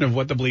Limbaugh edition of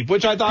What the Bleep,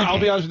 which I thought, I'll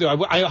be honest with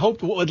you, I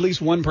hoped at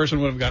least one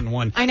person would have gotten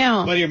one. I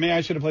know. But here, maybe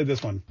I should have played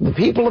this one. The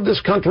people of this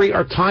country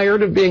are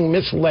tired of being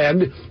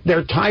misled.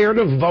 They're tired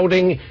of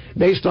voting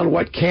based on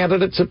what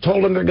candidates have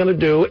told them they're going to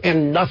do,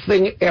 and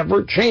nothing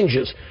ever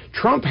changes.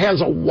 Trump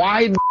has a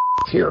wide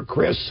here,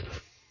 Chris.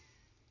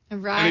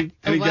 Right.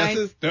 Any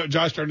guesses? No,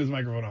 Josh turned his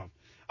microphone off.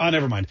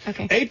 Never mind.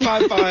 Okay.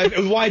 855, it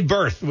was wide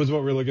berth was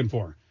what we're looking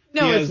for.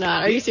 No, it's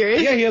not. Are you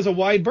serious? Yeah, he has a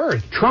wide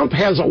berth. Trump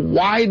has a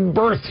wide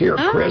berth here,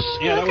 Chris.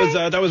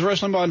 Yeah, that was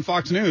Rush Limbaugh on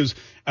Fox News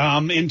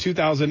in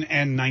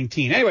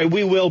 2019. Anyway,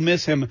 we will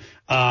miss him.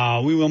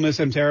 We will miss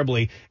him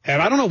terribly. And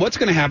I don't know what's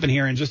going to happen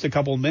here in just a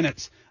couple of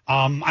minutes.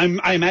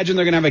 I imagine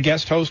they're going to have a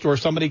guest host or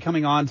somebody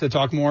coming on to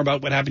talk more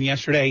about what happened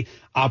yesterday.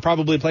 I'll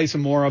probably play some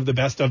more of the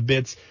best of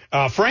bits.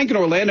 Frank in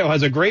Orlando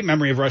has a great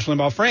memory of Rush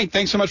Limbaugh. Frank,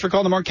 thanks so much for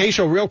calling the Mark Kaye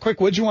Show. Real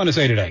quick, what'd you want to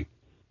say today?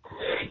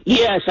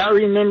 Yes, I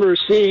remember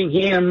seeing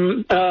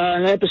him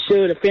an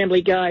episode of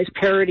Family Guy's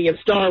parody of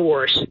Star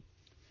Wars.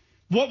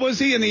 What was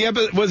he in the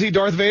episode? Was he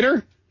Darth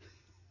Vader?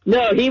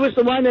 No, he was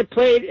the one that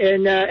played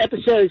in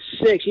episode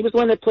 6. He was the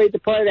one that played the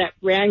part of that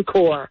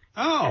Rancor.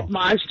 Oh.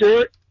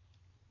 Monster.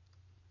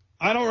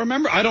 I don't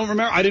remember. I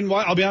didn't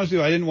watch. I'll be honest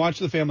with you. I didn't watch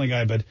the Family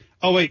Guy, but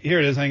oh wait, here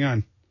it is. Hang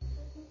on.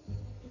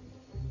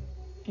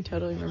 I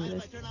totally remember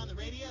this.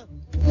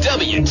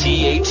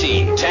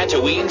 WTAT,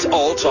 Tatooine's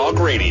All Talk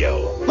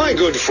Radio. My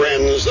good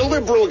friends, the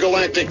liberal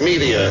galactic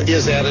media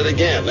is at it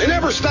again. They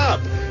never stop.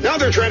 Now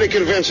they're trying to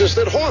convince us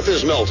that Hoth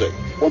is melting.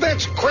 Well,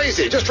 that's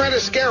crazy. Just trying to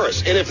scare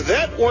us. And if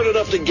that weren't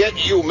enough to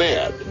get you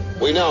mad,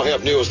 we now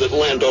have news that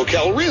Lando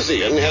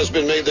Calrissian has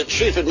been made the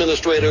chief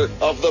administrator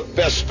of the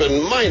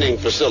Bespin mining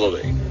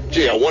facility.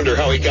 Gee, I wonder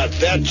how he got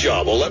that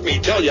job. Well, let me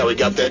tell you how he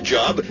got that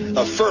job.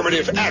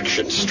 Affirmative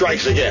action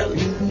strikes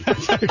again.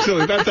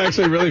 That's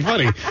actually really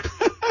funny.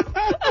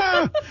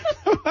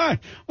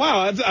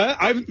 Wow,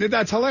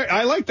 that's hilarious.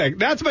 I like that.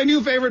 That's my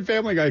new favorite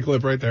Family Guy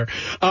clip right there.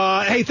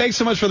 Hey, thanks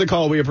so much for the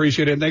call. We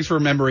appreciate it. And thanks for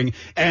remembering.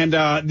 And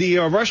the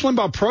Rush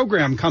Limbaugh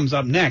program comes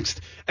up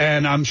next.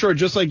 And I'm sure,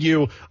 just like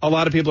you, a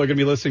lot of people are going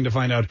to be listening to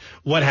find out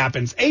what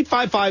happens.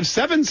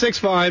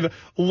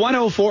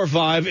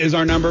 855-765-1045 is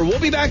our number. We'll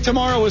be back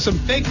tomorrow with some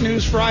Fake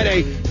News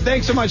Friday.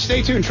 Thanks so much.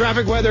 Stay tuned.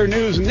 Traffic, weather,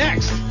 news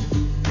next.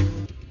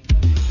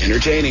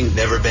 Entertaining.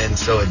 Never been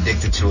so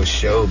addicted to a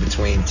show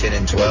between 10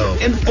 and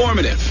 12.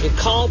 Informative. You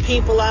call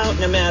people out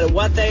no matter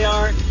what they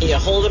are, and you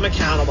hold them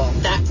accountable.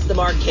 That's the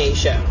Mark Kaye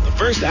Show. The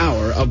first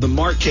hour of the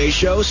Mark Kaye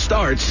Show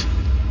starts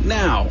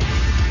now.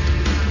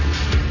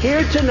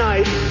 Here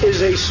tonight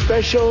is a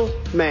special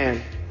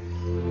man,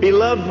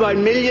 beloved by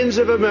millions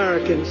of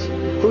Americans,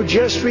 who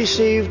just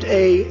received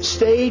a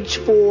stage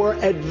 4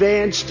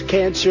 advanced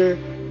cancer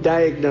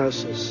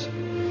diagnosis.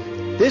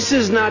 This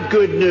is not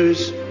good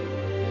news.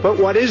 But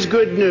what is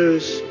good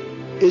news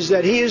is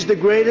that he is the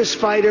greatest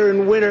fighter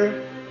and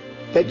winner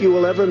that you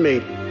will ever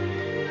meet.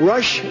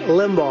 Rush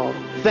Limbaugh,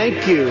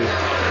 thank you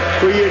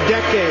for your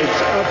decades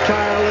of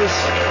tireless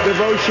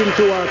devotion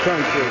to our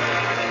country.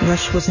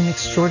 Rush was an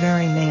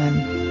extraordinary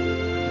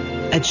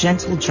man, a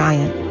gentle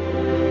giant,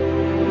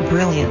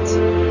 brilliant,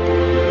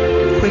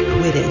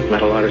 quick-witted.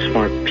 Met a lot of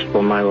smart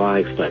people in my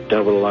life. I've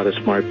dealt with a lot of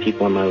smart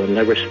people in my life.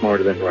 Never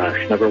smarter than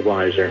Rush, never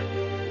wiser.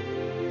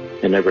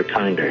 And never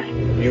kinder.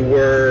 You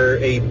were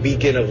a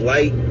beacon of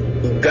light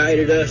who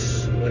guided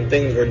us when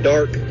things were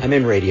dark. I'm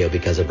in radio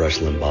because of Rush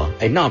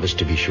Limbaugh. A novice,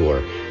 to be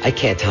sure. I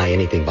can't tie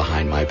anything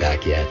behind my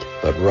back yet.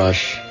 But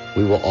Rush,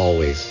 we will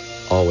always,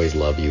 always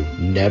love you.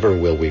 Never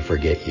will we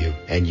forget you.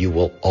 And you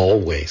will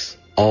always,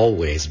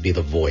 always be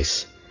the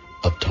voice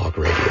of talk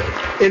radio.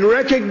 In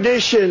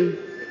recognition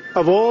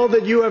of all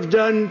that you have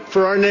done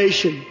for our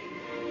nation,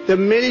 the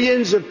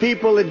millions of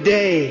people a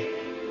day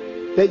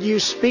that you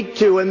speak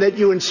to and that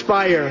you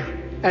inspire,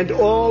 and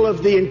all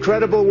of the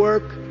incredible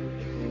work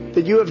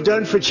that you have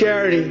done for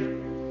charity,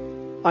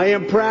 I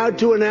am proud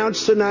to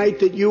announce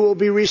tonight that you will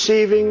be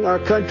receiving our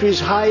country's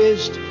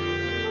highest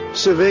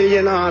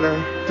civilian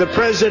honor, the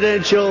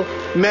Presidential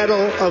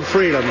Medal of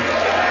Freedom.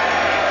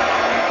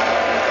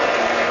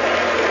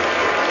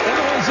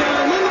 That was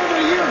a little over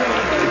a year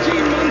ago,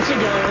 13 months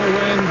ago,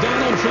 when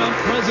Donald Trump,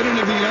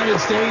 President of the United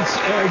States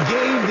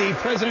gave the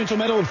Presidential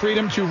Medal of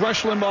Freedom to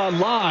Rush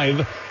Limbaugh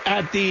live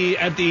at the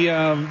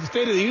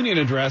State of the Union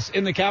address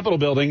in the Capitol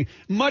building,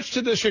 much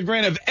to the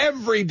chagrin of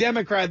every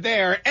Democrat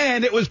there.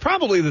 And it was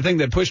probably the thing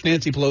that pushed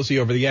Nancy Pelosi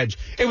over the edge.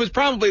 It was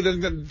probably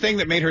the thing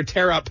that made her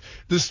tear up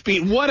the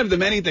speech. One of the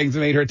many things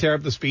that made her tear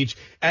up the speech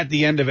at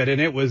the end of it.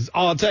 And it was,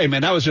 I'll tell you,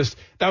 man,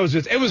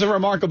 it was a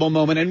remarkable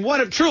moment. And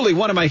truly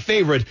one of my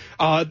favorite,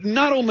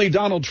 not only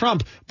Donald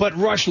Trump, but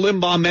Rush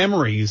Limbaugh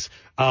memories.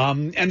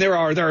 And there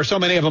are so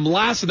many of them.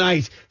 Last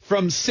night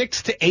from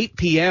 6 to 8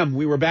 p.m.,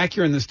 we were back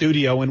here in the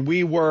studio and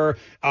we were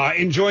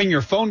enjoying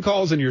your phone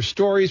calls and your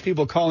stories,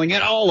 people calling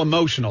in, all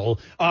emotional.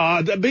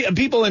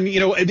 People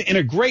in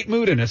a great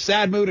mood, in a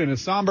sad mood, in a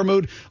somber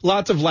mood.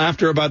 Lots of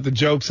laughter about the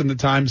jokes and the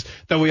times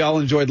that we all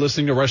enjoyed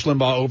listening to Rush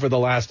Limbaugh over the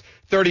last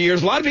 30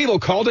 years. A lot of people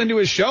called into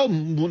his show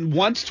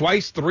once,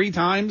 twice, 3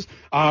 times.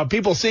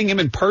 People seeing him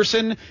in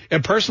person,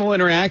 personal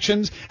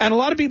interactions, and a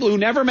lot of people who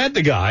never met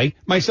the guy,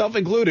 myself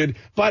included,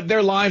 but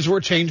their lives were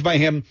changed by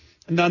him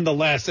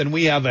nonetheless. And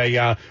we have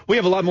a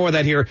lot more of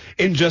that here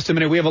in just a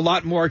minute. We have a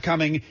lot more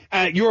coming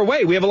your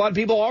way. We have a lot of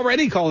people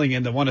already calling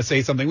in that want to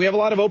say something. We have a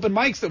lot of open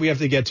mics that we have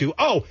to get to.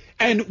 Oh,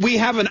 and we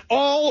have an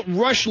all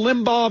Rush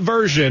Limbaugh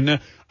version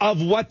of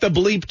What the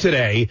Bleep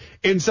today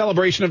in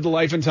celebration of the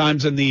life and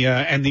times and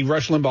the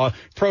Rush Limbaugh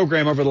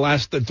program over the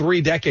last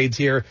 3 decades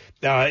here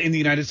in the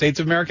United States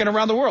of America and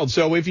around the world.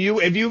 So if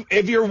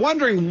you're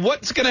wondering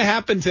what's going to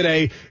happen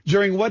today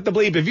during What the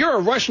Bleep, if you're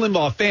a Rush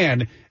Limbaugh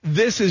fan,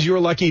 this is your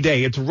lucky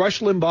day. It's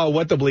Rush Limbaugh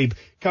What the Bleep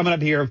coming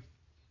up here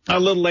a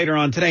little later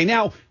on today.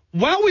 Now,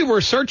 while we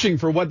were searching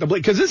for What the Bleep,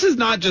 because this is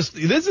not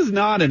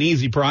an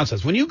easy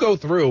process. When you go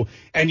through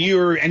and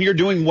you're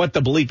doing What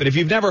the Bleep, and if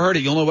you've never heard it,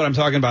 you'll know what I'm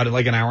talking about in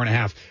like an hour and a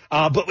half.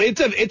 But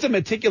it's a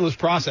meticulous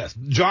process.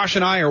 Josh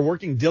and I are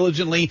working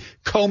diligently,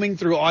 combing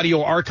through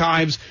audio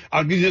archives,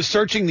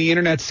 searching the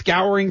internet,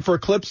 scouring for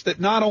clips that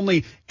not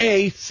only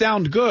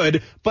sound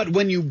good, but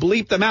when you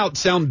bleep them out,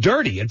 sound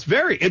dirty.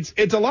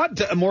 It's a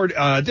lot more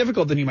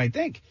difficult than you might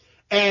think.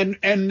 And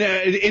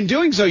in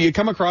doing so, you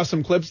come across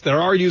some clips that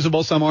are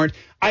usable, some aren't.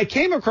 I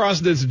came across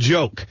this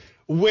joke,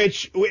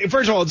 which,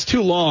 first of all, it's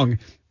too long.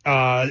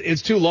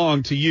 It's too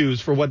long to use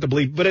for What the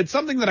Bleep, but it's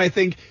something that I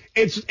think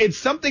it's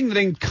something that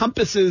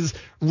encompasses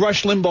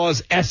Rush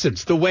Limbaugh's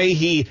essence, the way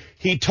he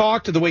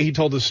talked, the way he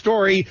told the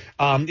story,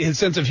 his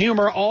sense of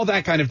humor, all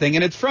that kind of thing.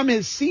 And it's from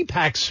his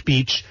CPAC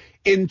speech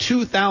in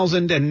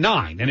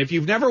 2009. And if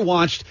you've never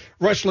watched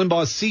Rush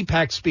Limbaugh's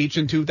CPAC speech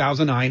in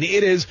 2009,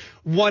 it is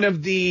one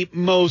of the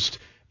most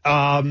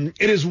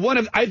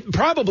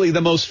probably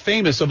the most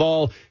famous of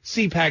all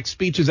CPAC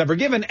speeches ever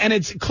given, and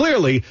it's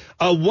clearly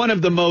one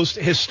of the most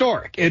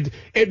historic.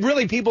 It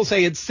really, people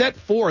say it set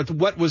forth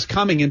what was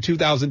coming in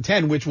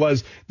 2010, which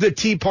was the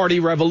Tea Party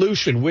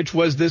revolution, which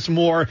was this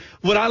more,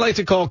 what I like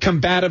to call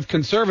combative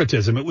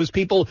conservatism. It was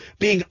people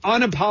being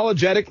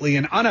unapologetically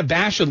and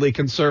unabashedly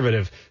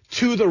conservative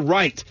to the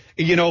right,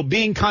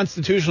 being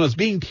constitutionalists,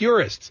 being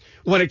purists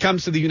when it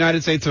comes to the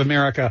United States of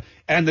America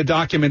and the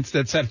documents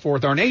that set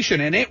forth our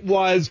nation. And it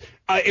was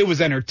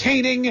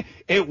entertaining.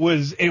 It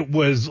was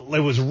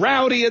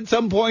rowdy at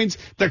some points.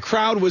 The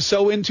crowd was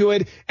so into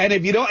it. And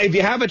if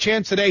you have a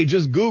chance today,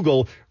 just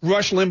Google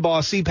Rush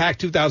Limbaugh CPAC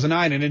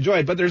 2009 and enjoy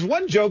it. But there's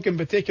one joke in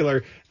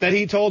particular that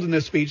he told in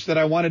this speech that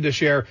I wanted to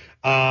share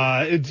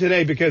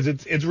today because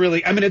it's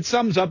really, it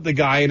sums up the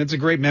guy, and it's a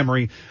great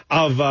memory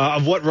of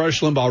what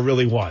Rush Limbaugh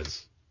really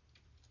was.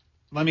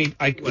 Why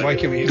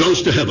can't we?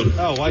 Goes to heaven.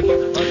 Oh, why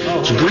can't?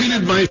 It's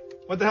greeted by.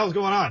 What the hell's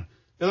going on?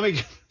 Let me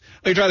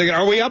try that again.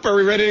 Are we up? Are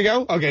we ready to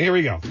go? Okay, here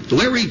we go.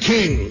 Larry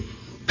King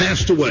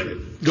passed away.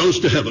 Goes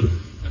to heaven.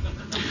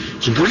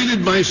 It's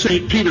greeted by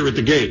St. Peter at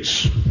the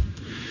gates.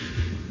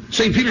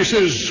 St. Peter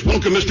says,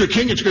 "Welcome, Mr.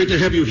 King. It's great to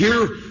have you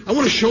here. I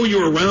want to show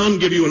you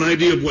around, give you an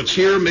idea of what's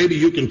here. Maybe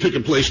you can pick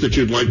a place that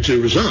you'd like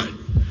to reside."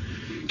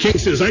 King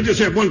says, "I just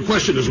have one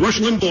question. Is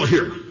Rush Limbaugh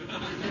here?"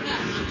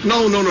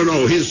 No.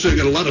 He's got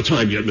a lot of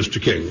time yet, Mr.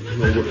 King.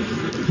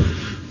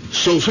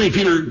 So St.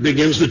 Peter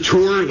begins the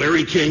tour.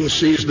 Larry King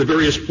sees the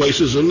various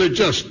places, and they're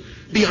just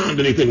beyond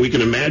anything we can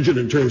imagine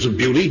in terms of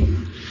beauty.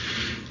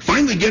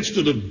 Finally gets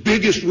to the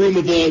biggest room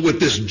of all with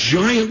this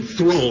giant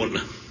throne.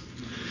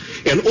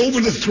 And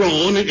over the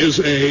throne is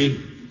a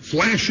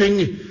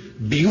flashing,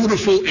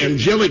 beautiful,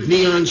 angelic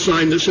neon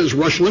sign that says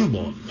Rush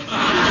Limbaugh.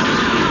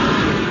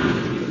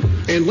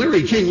 And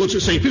Larry King looks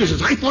at St. Peter and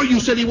says, "I thought you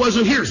said he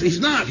wasn't here." He's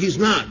not.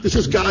 This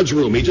is God's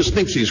room. He just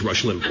thinks he's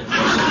Rush Limbaugh.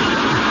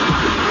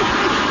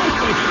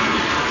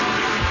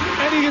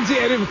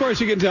 And of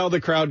course, you can tell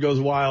the crowd goes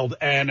wild.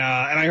 And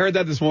I heard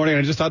that this morning.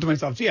 And I just thought to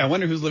myself, gee, I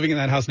wonder who's living in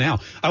that house now.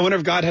 I wonder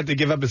if God had to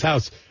give up his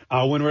house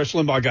when Rush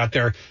Limbaugh got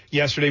there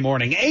yesterday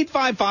morning.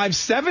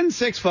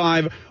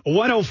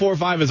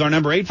 855-765-1045 is our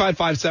number.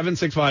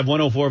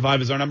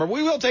 855-765-1045 is our number.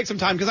 We will take some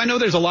time because I know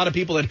there's a lot of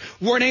people that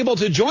weren't able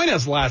to join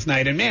us last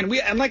night. And man,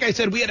 like I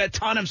said, we had a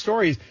ton of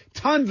stories,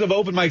 tons of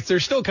open mics. They're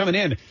still coming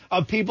in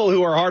of people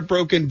who are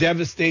heartbroken,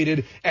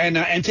 devastated,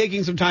 and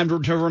taking some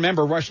time to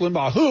remember Rush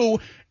Limbaugh, who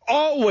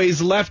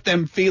always left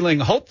them feeling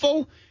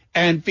hopeful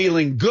and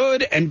feeling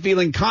good and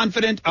feeling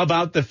confident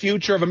about the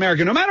future of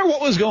America, no matter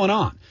what was going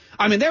on.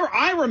 I mean,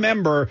 I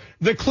remember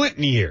the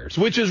Clinton years,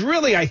 which is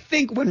really, I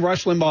think, when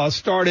Rush Limbaugh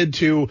started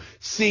to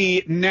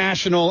see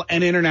national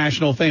and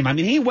international fame. I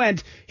mean, he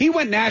went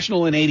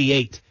national in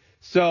 88.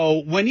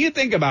 So when you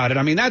think about it,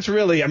 I mean, that's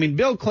really, I mean,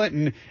 Bill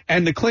Clinton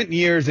and the Clinton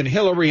years and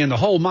Hillary and the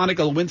whole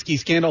Monica Lewinsky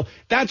scandal,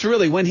 that's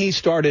really when he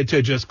started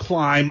to just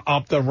climb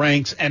up the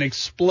ranks and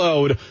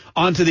explode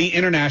onto the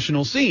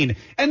international scene.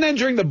 And then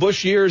during the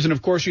Bush years, and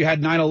of course you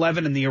had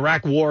 9/11 and the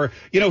Iraq War,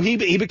 you know, he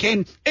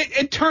became,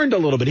 it turned a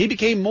little bit. He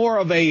became more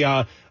of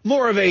a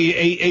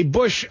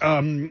Bush,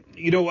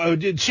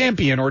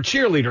 champion or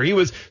cheerleader. He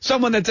was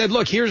someone that said,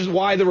 look, here's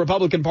why the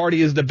Republican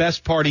Party is the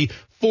best party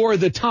for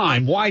the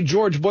time, why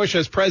George Bush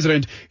as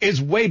president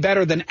is way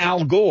better than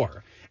Al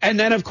Gore. And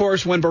then, of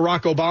course, when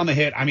Barack Obama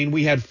hit, I mean,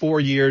 we had 4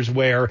 years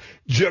where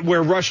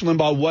Rush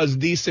Limbaugh was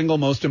the single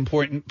most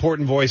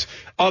important voice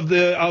of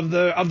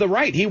the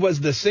right. He was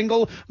the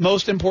single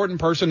most important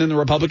person in the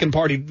Republican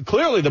Party,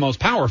 clearly the most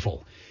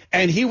powerful.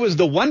 And he was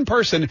the one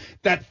person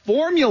that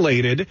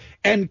formulated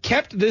and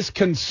kept this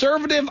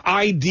conservative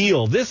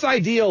ideal, this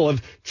ideal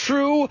of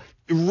true,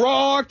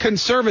 raw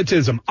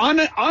conservatism,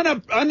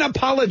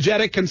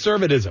 unapologetic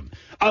conservatism,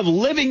 of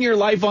living your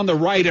life on the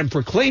right and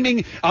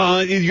proclaiming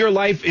your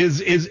life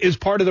is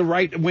part of the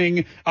right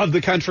wing of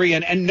the country,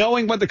 and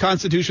knowing what the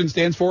Constitution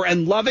stands for,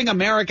 and loving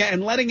America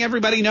and letting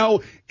everybody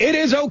know it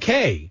is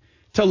okay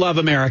to love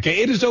America.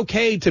 It is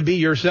okay to be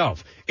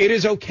yourself. It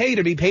is okay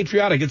to be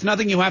patriotic. It's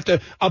nothing you have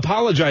to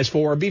apologize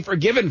for or be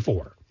forgiven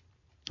for.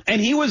 And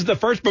he was the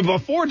first, but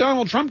before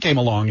Donald Trump came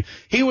along,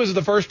 he was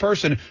the first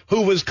person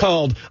who was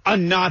called a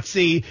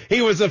Nazi.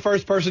 He was the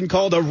first person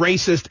called a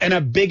racist and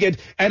a bigot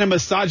and a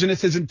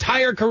misogynist his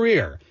entire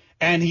career.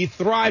 And he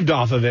thrived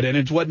off of it. And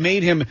it's what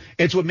made him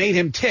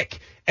tick.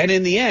 And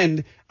in the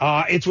end,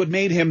 it's what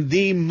made him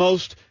the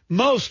most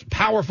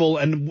powerful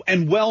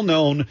and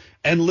well-known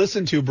and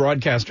listened to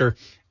broadcaster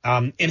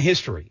in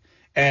history.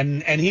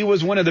 And he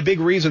was one of the big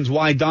reasons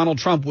why Donald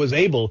Trump was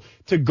able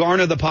to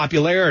garner the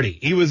popularity.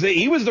 He was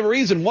the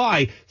reason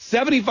why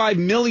 75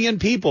 million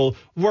people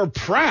were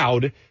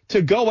proud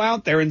to go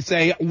out there and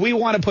say, we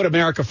want to put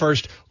America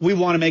first. We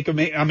want to make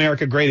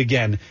America great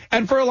again.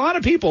 And for a lot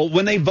of people,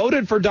 when they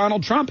voted for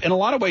Donald Trump, in a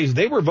lot of ways,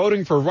 they were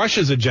voting for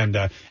Rush's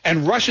agenda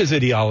and Rush's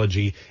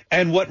ideology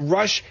and what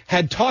Rush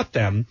had taught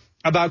them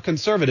about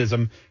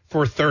conservatism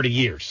for 30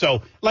 years.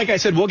 So, like I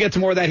said, we'll get to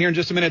more of that here in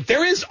just a minute.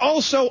 There is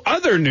also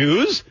other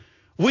news.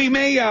 We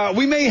may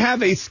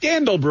have a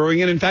scandal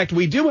brewing, and in fact,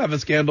 we do have a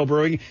scandal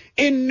brewing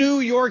in New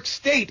York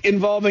State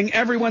involving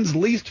everyone's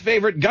least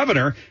favorite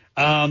governor.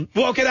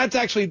 Okay,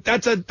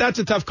 that's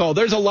a tough call.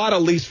 There's a lot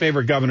of least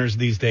favorite governors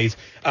these days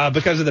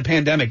because of the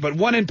pandemic, but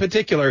one in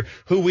particular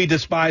who we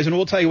despise, and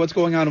we'll tell you what's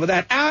going on with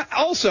that.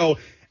 Also,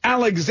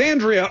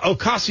 Alexandria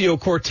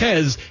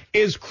Ocasio-Cortez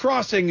is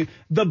crossing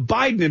the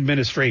Biden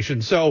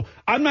administration. So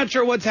I'm not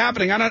sure what's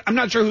happening. I'm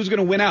not sure who's going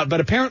to win out. But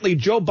apparently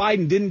Joe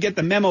Biden didn't get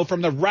the memo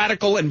from the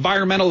radical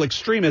environmental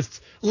extremists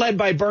led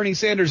by Bernie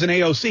Sanders and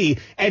AOC.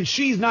 And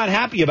she's not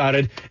happy about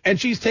it. And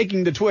she's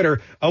taking to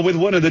Twitter with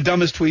one of the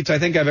dumbest tweets I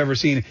think I've ever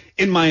seen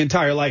in my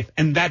entire life.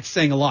 And that's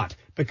saying a lot,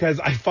 because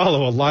I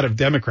follow a lot of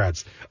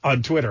Democrats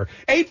on Twitter.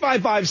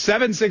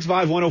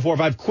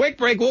 855-765-1045. Quick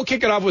break. We'll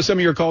kick it off with some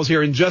of your calls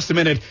here in just a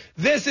minute.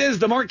 This is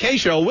the Mark Kaye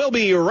Show. We'll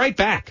be right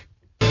back.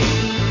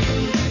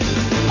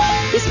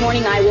 This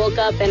morning I woke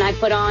up and I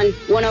put on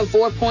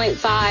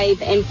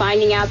 104.5, and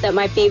finding out that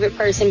my favorite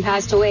person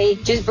passed away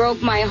just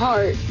broke my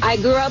heart. I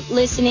grew up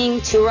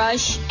listening to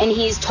Rush, and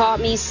he's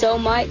taught me so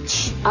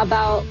much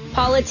about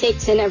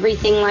politics and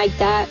everything like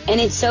that,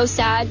 and it's so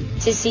sad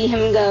to see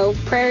him go.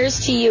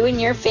 Prayers to you and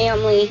your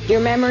family.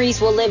 Your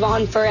memories will live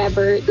on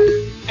forever.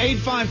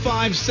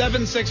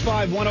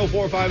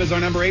 855-765-1045 is our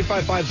number.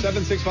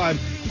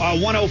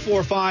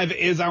 855-765-1045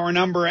 is our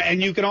number.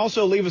 And you can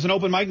also leave us an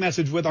open mic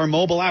message with our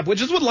mobile app,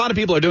 which is what a lot of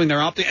people are doing. They're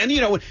opting. And,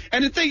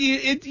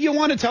 you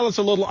want to tell us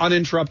a little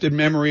uninterrupted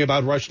memory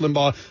about Rush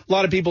Limbaugh. A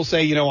lot of people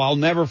say, I'll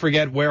never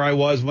forget where I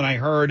was when I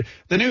heard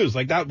the news,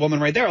 like that woman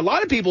right there. A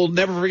lot of people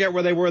never forget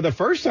where they were the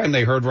first time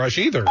they heard Rush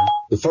either.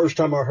 The first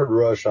time I heard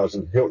Rush, I was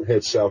in Hilton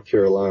Head, South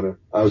Carolina.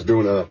 I was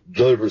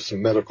delivering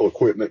some medical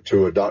equipment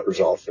to a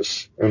doctor's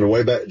office. On the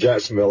way back to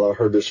Jacksonville, I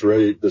heard this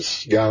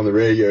guy on the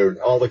radio, and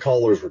all the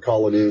callers were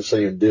calling in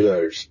saying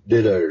dittos.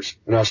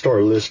 And I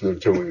started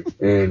listening to him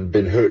and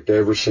been hooked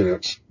ever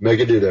since.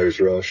 Mega dittos,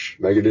 Rush.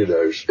 Mega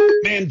dittos.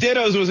 Man,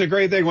 dittos was a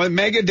great thing.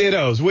 Mega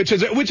dittos, which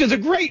is a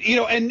great,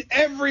 and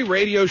every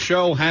radio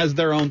show has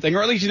their own thing,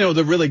 or at least,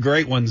 the really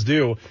great ones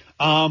do.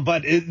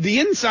 But the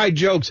inside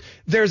jokes,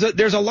 there's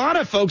a lot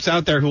of folks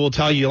out there who will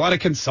tell you, a lot of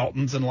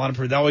consultants and a lot of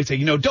people, they always say,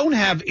 don't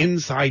have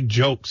inside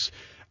jokes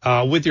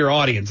with your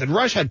audience. And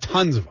Rush had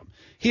tons of them.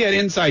 He had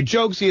inside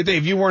jokes.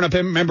 If you weren't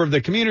a member of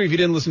the community, if you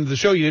didn't listen to the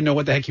show, you didn't know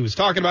what the heck he was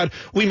talking about.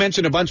 We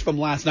mentioned a bunch of them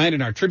last night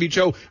in our tribute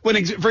show.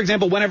 For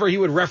example, whenever he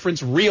would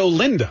reference Rio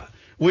Linda,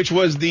 which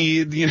was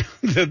the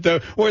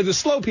where the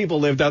slow people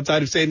lived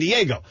outside of San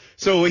Diego.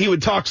 So he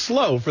would talk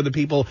slow for the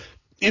people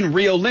in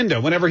Rio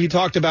Linda whenever he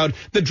talked about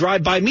the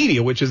drive-by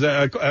media, which is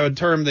a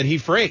term that he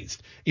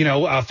phrased,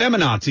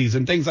 feminazis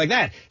and things like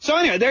that. So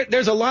anyway,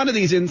 there's a lot of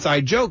these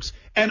inside jokes.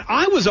 And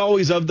I was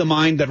always of the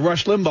mind that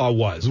Rush Limbaugh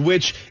was,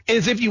 which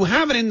is if you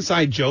have an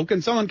inside joke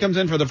and someone comes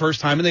in for the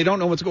first time and they don't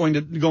know what's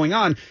going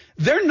on,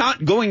 they're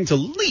not going to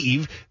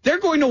leave. They're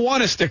going to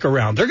want to stick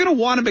around. They're going to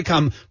want to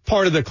become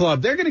part of the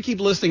club. They're going to keep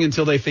listening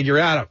until they figure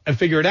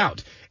it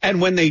out.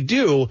 And when they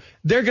do,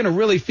 they're going to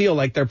really feel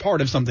like they're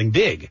part of something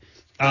big.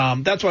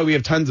 That's why we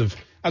have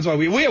that's why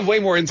we have way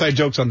more inside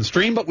jokes on the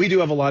stream, but we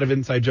do have a lot of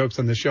inside jokes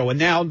on the show. And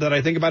now that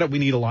I think about it, we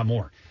need a lot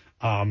more.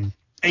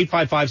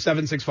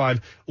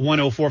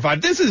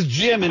 855-765-1045. This is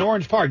Jim in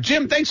Orange Park.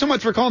 Jim, thanks so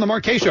much for calling the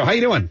Mark Kaye Show. How you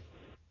doing?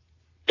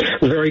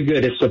 Very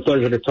good. It's a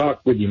pleasure to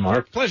talk with you,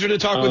 Mark. Pleasure to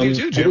talk with you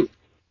too, Jim.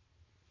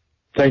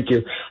 Thank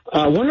you.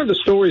 One of the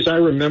stories I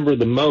remember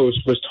the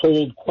most was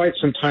told quite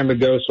some time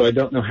ago, so I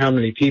don't know how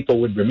many people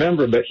would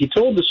remember, but he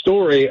told the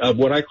story of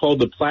what I call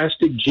the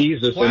plastic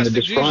Jesus and the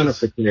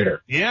disqualificator.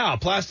 Yeah,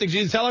 plastic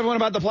Jesus. Tell everyone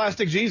about the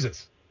plastic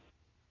Jesus.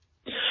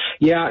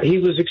 Yeah, he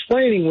was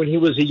explaining when he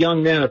was a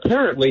young man,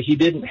 apparently he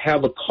didn't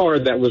have a car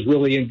that was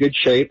really in good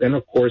shape, and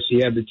of course he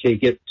had to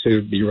take it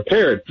to be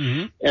repaired.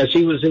 Mm-hmm. As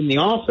he was in the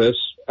office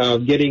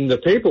getting the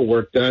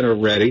paperwork done or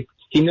ready,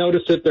 he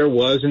noticed that there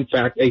was, in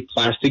fact, a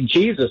plastic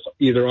Jesus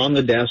either on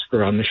the desk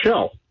or on the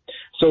shelf.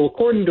 So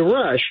according to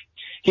Rush,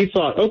 he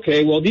thought,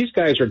 okay, well, these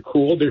guys are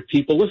cool. They're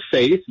people of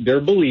faith.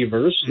 They're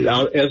believers,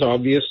 as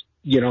obvious,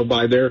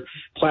 by their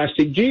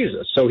plastic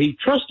Jesus. So he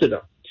trusted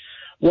them.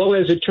 Well,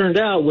 as it turned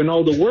out, when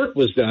all the work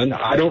was done,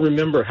 I don't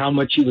remember how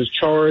much he was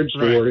charged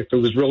or if it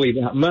was really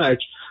that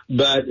much,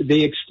 but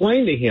they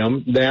explained to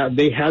him that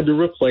they had to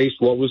replace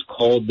what was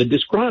called the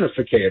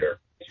disqualificator.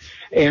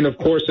 And, of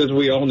course, as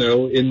we all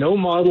know, in no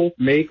model,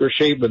 make, or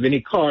shape of any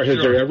car has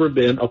there ever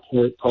been a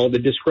part called the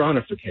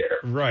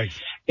disqualificator. Right.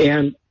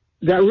 And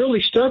that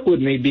really stuck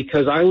with me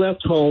because I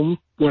left home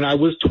when I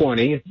was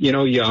 20,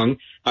 young.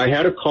 I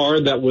had a car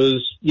that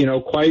was,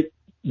 quite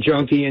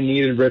junky and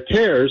needed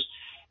repairs.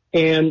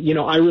 And,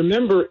 I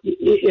remember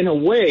in a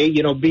way,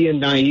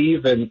 being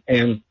naive and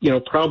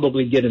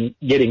probably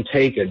getting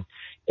taken.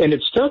 And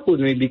it stuck with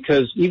me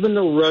because even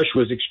though Rush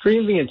was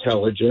extremely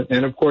intelligent,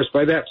 and of course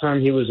by that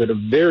time he was at a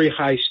very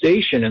high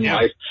station in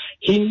life,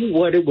 he knew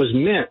what it was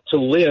meant to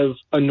live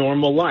a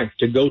normal life,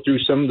 to go through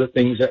some of the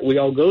things that we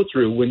all go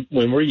through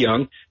when we're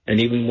young and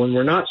even when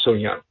we're not so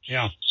young.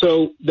 Yeah.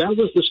 So that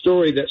was the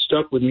story that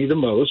stuck with me the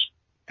most.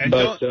 And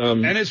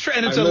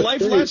it's a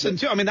life lesson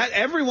too. I mean, that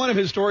every one of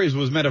his stories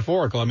was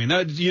metaphorical. I mean,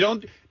 you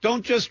don't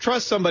just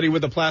trust somebody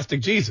with a plastic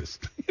Jesus,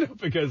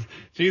 because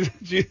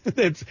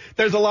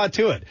there's a lot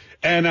to it.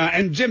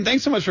 And Jim,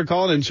 thanks so much for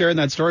calling and sharing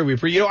that story.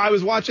 I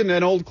was watching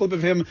an old clip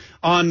of him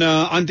on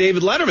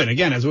David Letterman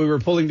again as we were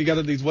pulling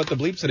together these What the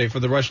Bleeps today for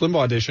the Rush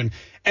Limbaugh edition.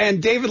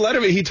 And David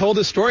Letterman, he told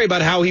a story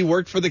about how he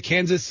worked for the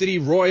Kansas City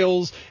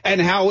Royals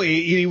and how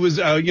he was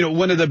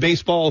one of the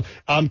baseball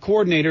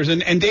coordinators.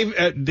 And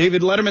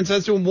David Letterman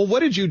says to him, well,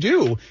 what did you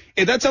do?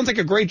 That sounds like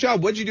a great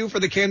job. What did you do for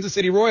the Kansas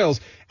City Royals?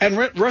 And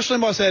Rush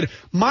Limbaugh said,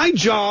 my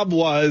job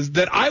was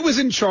that I was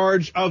in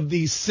charge of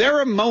the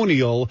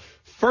ceremonial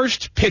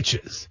first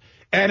pitches.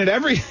 And at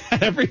every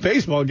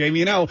baseball game,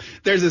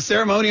 there's a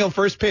ceremonial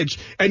first pitch,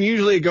 and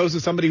usually it goes to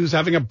somebody who's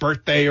having a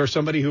birthday or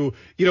somebody who,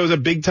 is a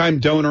big time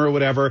donor or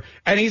whatever.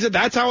 And he said,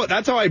 that's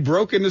how I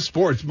broke into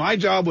sports. My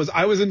job was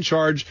I was in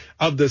charge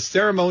of the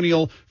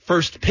ceremonial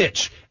first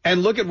pitch.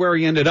 And look at where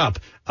he ended up.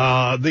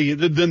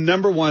 The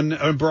number one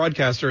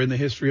broadcaster in the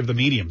history of the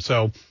medium.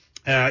 So,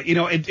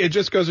 it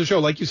just goes to show,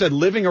 like you said,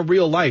 living a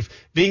real life,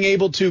 being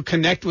able to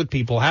connect with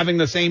people, having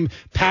the same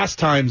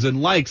pastimes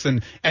and likes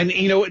and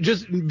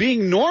just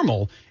being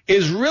normal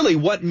is really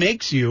what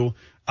makes you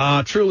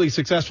truly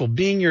successful.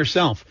 Being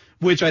yourself,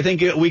 which I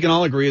think we can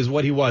all agree is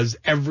what he was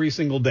every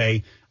single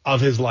day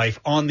of his life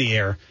on the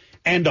air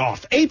and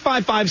off.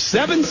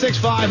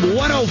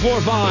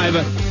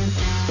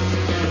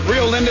 855-765-1045.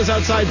 Rio Linda's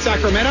outside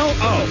Sacramento.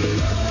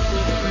 Oh.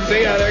 So,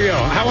 yeah, there you go.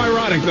 How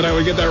ironic that I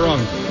would get that wrong.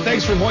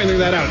 Thanks for pointing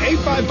that out.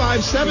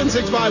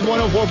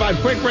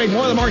 855-765-1045. Quick break.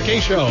 More of the Mark Kaye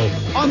Show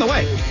on the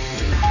way.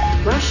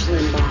 Rush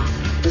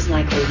Limbaugh was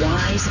like a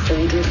wise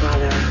older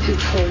brother who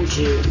told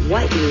you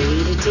what you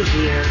needed to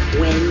hear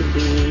when you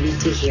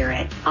needed to hear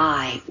it.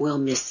 I will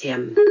miss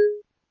him.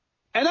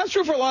 And that's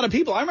true for a lot of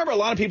people. I remember a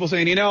lot of people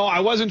saying, I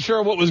wasn't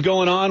sure what was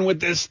going on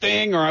with this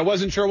thing, or I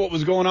wasn't sure what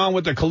was going on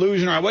with the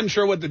collusion, or I wasn't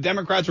sure what the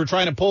Democrats were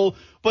trying to pull.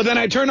 But then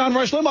I turned on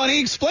Rush Limbaugh and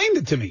he explained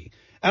it to me.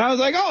 And I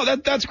was like, oh,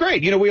 that's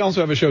great. We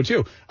also have a show,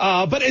 too.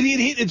 But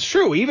it's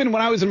true. Even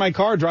when I was in my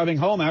car driving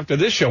home after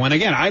this show, and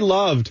again, I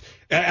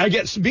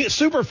get be a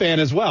super fan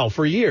as well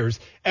for years.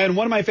 And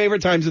one of my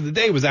favorite times of the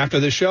day was after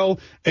the show,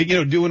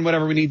 doing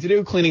whatever we need to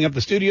do, cleaning up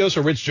the studio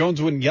so Rich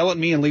Jones wouldn't yell at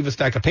me and leave a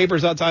stack of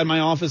papers outside my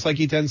office like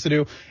he tends to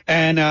do.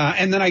 And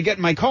then I get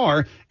in my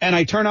car and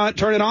I turn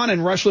it on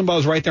and Rush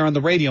Limbaugh's right there on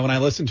the radio and I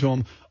listen to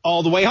him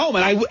all the way home.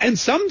 And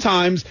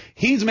sometimes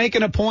he's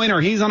making a point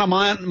or he's on a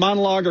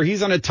monologue or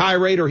he's on a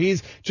tirade or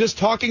he's just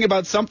talking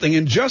about something.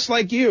 And just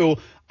like you,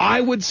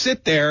 I would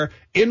sit there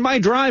in my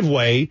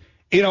driveway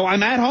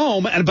I'm at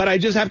home, but I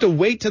just have to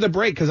wait to the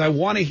break because I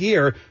want to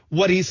hear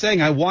what he's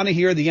saying. I want to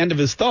hear the end of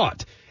his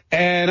thought.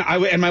 And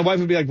my wife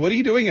would be like, what are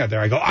you doing out there?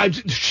 I go, I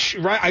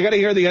got to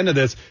hear the end of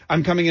this.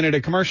 I'm coming in at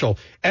a commercial.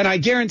 And I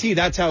guarantee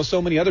that's how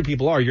so many other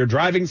people are. You're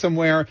driving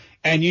somewhere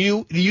and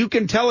you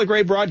can tell a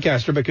great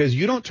broadcaster because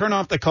you don't turn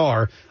off the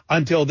car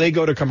until they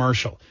go to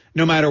commercial.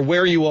 No matter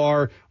where you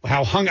are,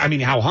 how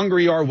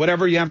hungry you are,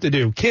 whatever you have to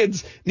do.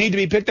 Kids need to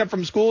be picked up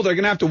from school. They're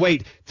going to have to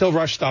wait till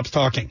Rush stops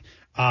talking.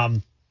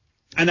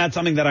 And that's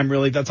something that I'm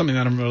really going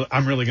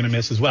to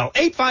miss as well.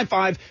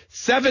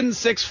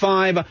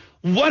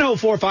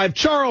 855-765-1045.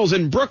 Charles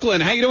in Brooklyn.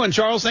 How you doing,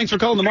 Charles? Thanks for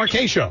calling the Mark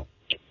Kaye Show.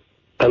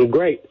 I'm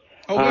great.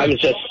 I'm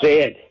just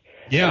sad.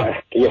 Yeah.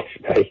 Yes,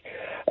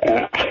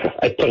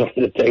 I put on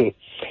the thing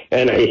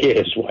and I hear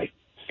his wife.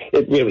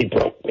 It really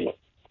broke me,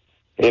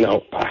 and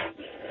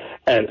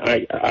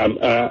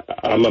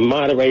I'm a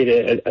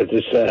moderator at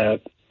this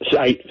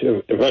site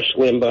for Rush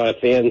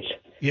Limbaugh fans.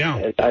 Yeah.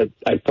 And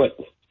I put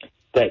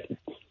that.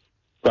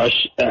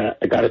 Rush,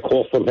 I got a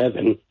call from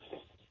heaven,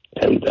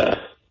 and,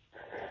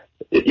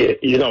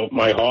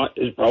 my heart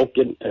is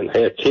broken, and I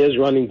have tears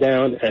running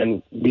down,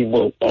 and we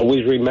will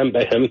always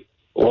remember him.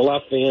 All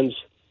our fans,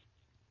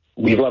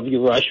 we love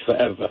you, Rush,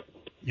 forever.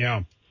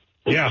 Yeah.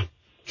 Yeah.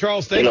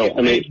 Charles, thank you.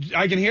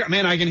 I can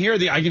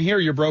hear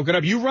you're broken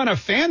up. You run a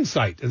fan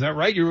site, is that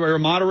right? You're a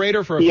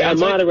moderator for a fan site?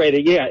 Yeah, moderator,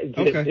 yeah.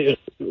 Okay.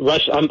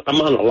 Rush, I'm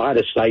on a lot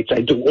of sites. I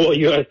do all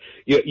your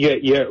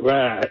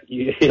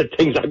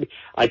things.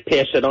 I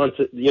pass it on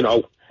to,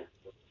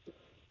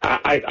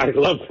 I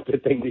love the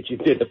thing that you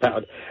did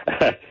about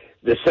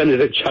the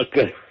Senator Chuck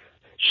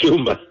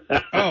Schumer.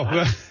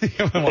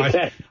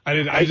 I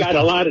got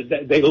a lot of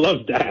that. They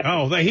loved that.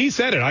 Oh, he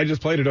said it. I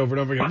just played it over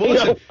and over again. Well,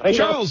 listen,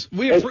 Charles,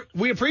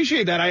 we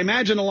appreciate that. I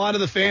imagine a lot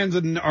of the fans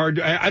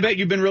I bet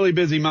you've been really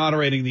busy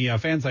moderating the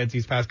fan sites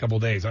these past couple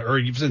of days,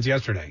 or since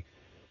yesterday.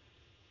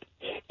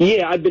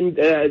 Yeah, I've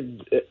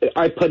been.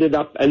 I put it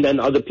up, and then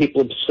other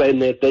people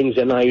send their things,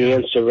 and I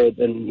answer it,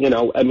 and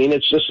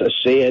it's just a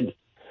sad.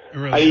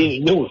 Really I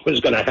knew it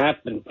was going to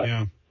happen, but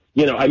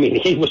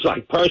he was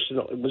like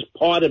personal. It was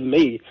part of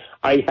me.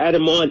 I had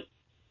him on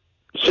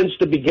since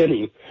the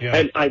beginning,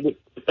 and I would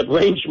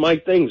arrange my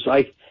things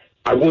like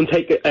I wouldn't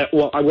take it.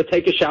 I would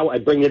take a shower. I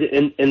bring it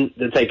in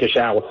to take a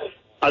shower.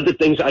 Other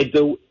things I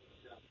do,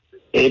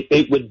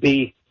 it would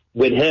be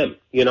with him.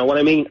 You know what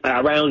I mean?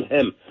 Around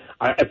him.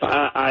 If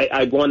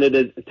I wanted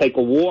to take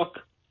a walk,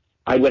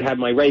 I would have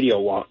my radio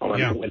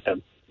on with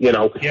him.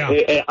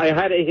 I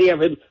had to hear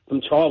him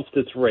from 12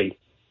 to 3.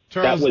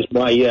 Charles, that was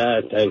my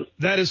thing.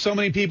 That is so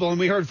many people, and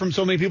we heard from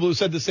so many people who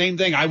said the same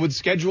thing. I would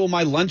schedule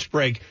my lunch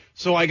break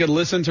so I could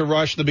listen to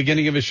Rush the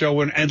beginning of his show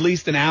and at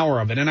least an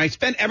hour of it. And I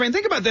spent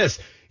think about this.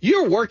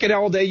 You're working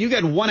all day. You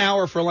get 1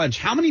 hour for lunch.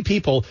 How many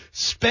people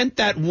spent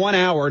that 1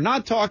 hour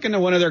not talking to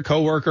one of their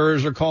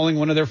coworkers or calling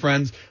one of their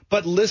friends,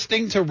 but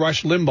listening to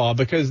Rush Limbaugh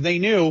because they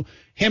knew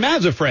him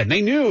as a friend?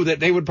 They knew that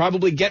they would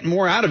probably get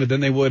more out of it than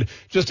they would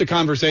just a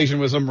conversation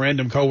with some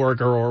random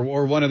coworker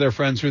or one of their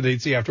friends who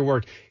they'd see after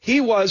work.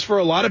 He was, for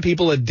a lot of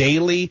people, a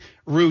daily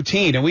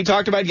routine. And we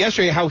talked about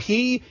yesterday how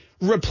he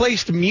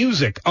replaced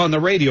music on the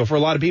radio for a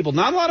lot of people.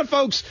 Not a lot of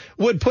folks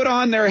would put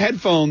on their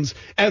headphones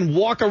and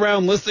walk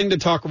around listening to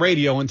talk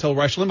radio until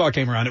Rush Limbaugh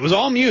came around. It was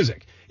all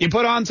music. You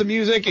put on some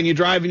music and you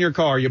drive in your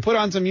car. You put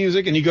on some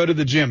music and you go to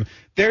the gym.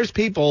 There's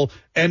people,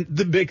 and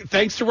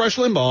thanks to Rush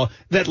Limbaugh,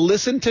 that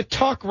listen to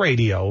talk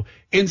radio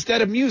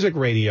instead of music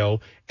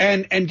radio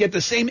and get the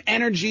same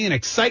energy and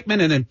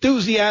excitement and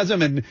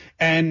enthusiasm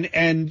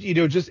and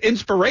just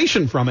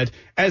inspiration from it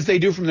as they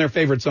do from their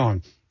favorite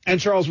song. And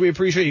Charles, we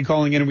appreciate you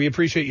calling in, and we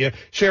appreciate you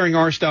sharing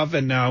our stuff.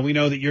 And we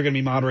know that you're going to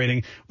be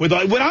moderating. When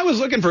I was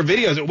looking for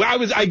videos,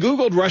 I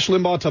Googled Rush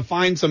Limbaugh to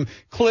find some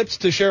clips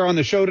to share on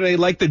the show today,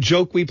 like the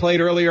joke we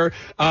played earlier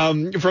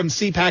from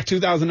CPAC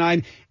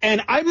 2009.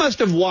 And I must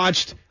have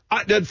watched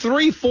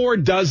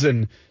 3-4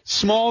 dozen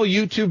small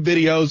YouTube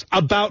videos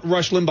about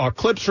Rush Limbaugh,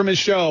 clips from his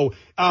show,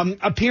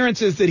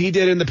 appearances that he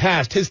did in the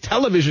past, his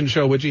television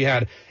show, which he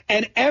had.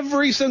 And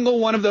every single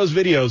one of those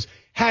videos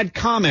had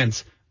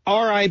comments,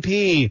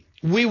 R.I.P.,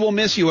 we will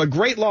miss you, a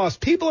great loss.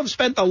 People have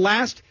spent the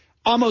last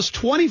almost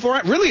 24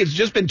 hours. Really, it's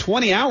just been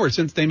 20 hours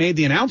since they made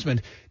the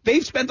announcement.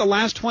 They've spent the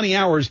last 20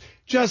 hours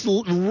just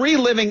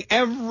reliving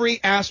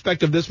every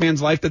aspect of this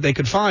man's life that they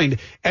could find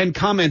and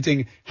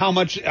commenting how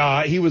much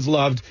he was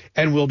loved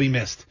and will be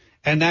missed.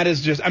 And that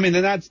is just,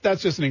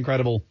 that's just an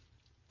incredible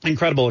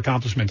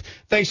accomplishment.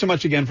 Thanks so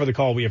much again for the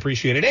call. We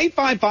appreciate it.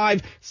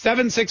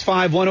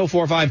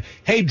 855-765-1045.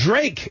 Hey,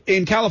 Drake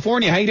in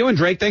California. How you doing,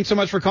 Drake? Thanks so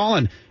much for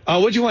calling.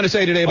 What do you want to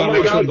say today about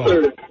Rush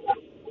Limbaugh?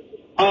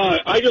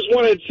 I just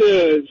wanted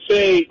to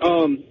say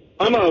I'm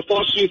a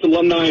foster youth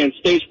alumni and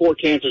stage 4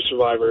 cancer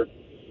survivor.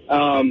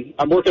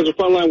 I work as a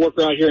frontline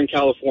worker out here in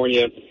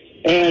California.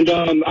 And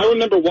I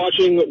remember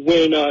watching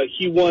when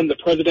he won the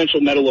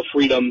Presidential Medal of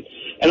Freedom.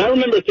 And I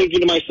remember thinking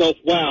to myself,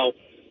 wow,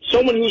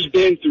 someone who's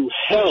been through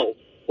hell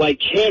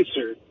like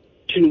cancer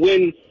can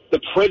win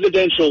the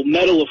Presidential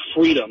Medal of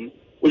Freedom,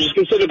 which is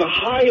considered the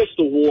highest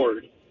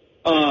award.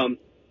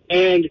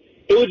 And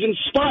it was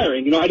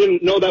inspiring. You know, I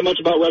didn't know that much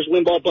about Rush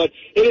Limbaugh, but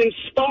it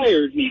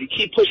inspired me to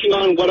keep pushing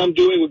on what I'm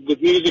doing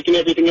with music and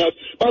everything else.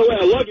 By the way,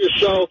 I love your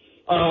show.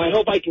 I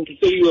hope I can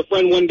consider you a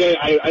friend one day.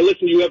 I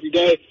listen to you every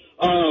day.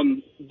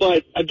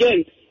 But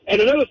again,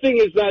 and another thing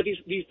is that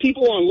these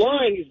people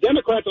online, these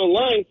Democrats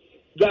online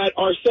that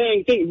are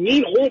saying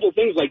mean, horrible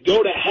things like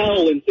go to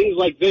hell and things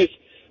like this,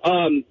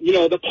 you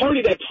know, the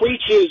party that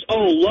preaches,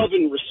 love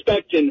and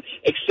respect and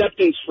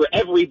acceptance for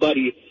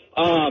everybody,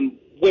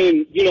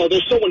 when, you know,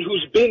 there's someone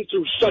who's been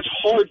through such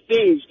hard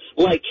things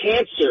like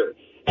cancer,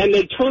 and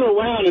they turn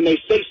around and they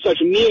say such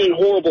mean and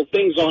horrible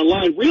things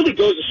online, really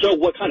goes to show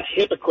what kind of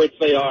hypocrites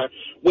they are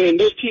when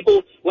there's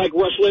people like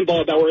Rush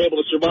Limbaugh that were able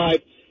to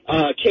survive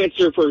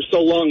cancer for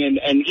so long and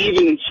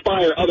even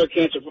inspire other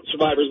cancer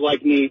survivors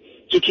like me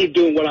to keep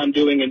doing what I'm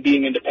doing and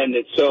being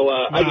independent. So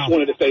I just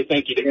wanted to say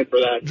thank you to him for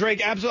that.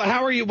 Drake, absolutely.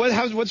 How are you?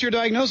 What's your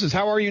diagnosis?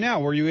 How are you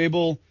now? Are you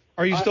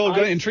still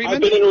good in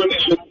treatment? I've been in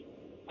remission.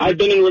 I've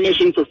been in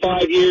remission for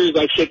 5 years.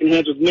 I've shaken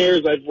hands with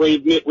mayors. I've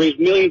raised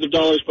millions of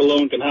dollars for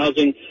low-income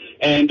housing.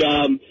 And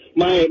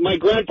my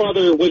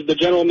grandfather was the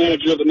general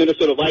manager of the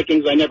Minnesota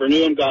Vikings. I never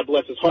knew him, God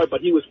bless his heart,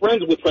 but he was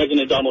friends with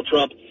President Donald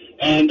Trump.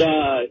 And,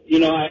 you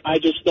know, I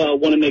just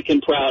want to make him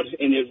proud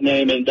in his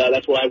name, and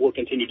that's what I will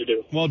continue to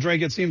do. Well,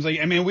 Drake, it seems like,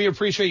 I mean, we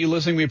appreciate you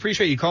listening. We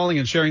appreciate you calling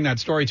and sharing that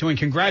story, too. And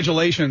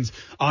congratulations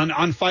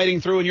on fighting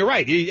through. And you're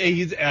right.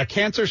 He's a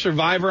cancer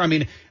survivor. I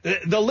mean,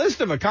 the list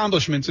of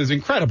accomplishments is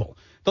incredible.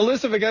 The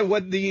list of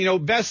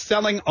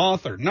best-selling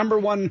author,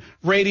 #1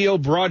 radio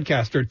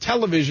broadcaster,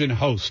 television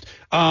host,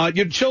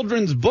 your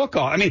children's book.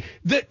 I mean,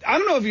 I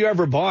don't know if you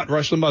ever bought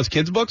Rush Limbaugh's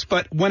kids' books,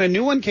 but when a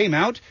new one came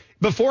out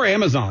before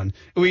Amazon,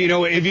 you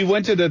know, if you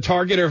went to the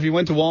Target or if you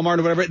went to Walmart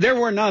or whatever, there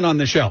were none on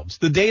the shelves.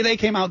 The day they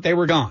came out, they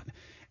were gone.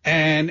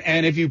 And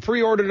if you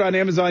pre-ordered on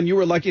Amazon, you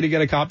were lucky to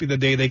get a copy the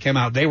day they came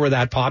out. They were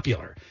that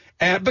popular.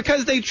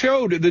 Because they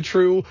showed the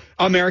true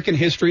American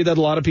history that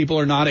a lot of people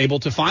are not able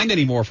to find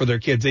anymore for their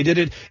kids. They did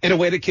it in a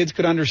way that kids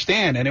could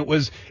understand. And it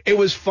was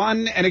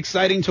fun and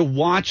exciting to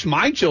watch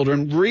my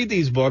children read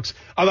these books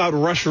about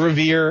Rush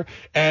Revere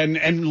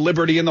and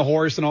Liberty and the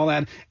Horse and all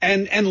that,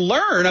 and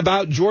learn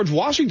about George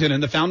Washington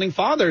and the founding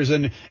fathers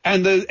and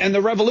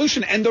the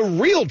revolution and the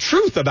real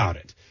truth about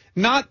it.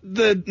 Not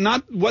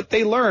what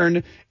they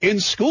learn in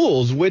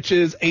schools, which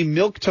is a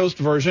milquetoast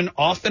version,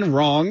 often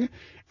wrong.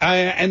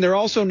 And they're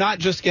also not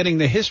just getting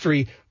the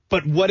history,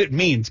 but what it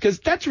means, because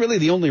that's really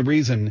the only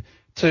reason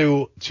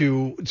to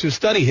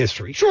study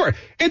history. Sure,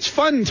 it's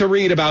fun to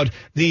read about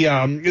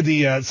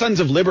the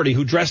Sons of Liberty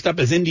who dressed up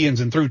as Indians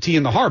and threw tea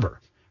in the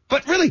harbor.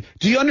 But really,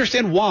 do you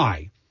understand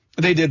why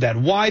they did that?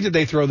 Why did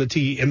they throw the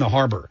tea in the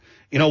harbor?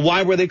 You know,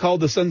 why were they called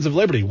the Sons of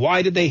Liberty?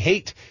 Why did they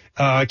hate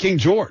King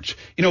George?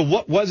 You know,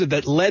 what was it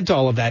that led to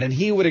all of that? And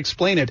he would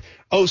explain it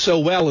oh so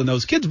well in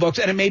those kids' books,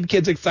 and it made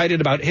kids excited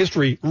about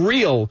history,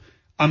 real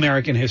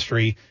American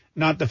history,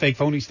 not the fake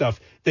phony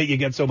stuff that you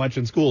get so much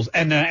in schools.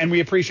 And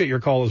we appreciate your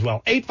call as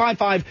well.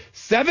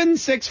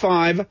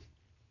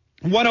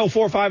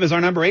 855-765-1045 is our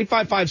number.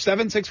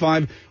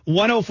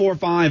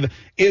 855-765-1045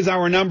 is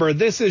our number.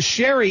 This is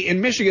Sherry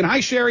in Michigan. Hi,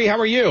 Sherry. How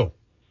are you?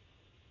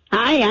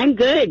 Hi, I'm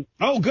good.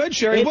 Oh, good,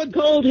 Sherry. It's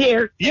cold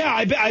here.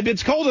 Yeah,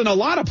 it's cold in a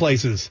lot of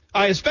places.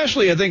 I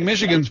think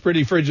Michigan's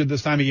pretty frigid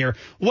this time of year.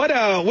 What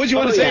you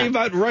want to say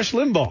about Rush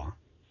Limbaugh?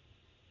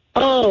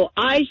 Oh,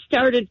 I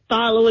started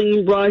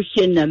following Rush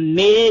in the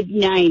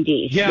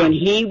mid-'90s when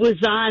he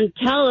was on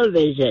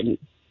television.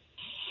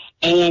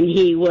 And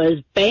he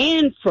was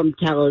banned from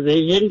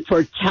television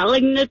for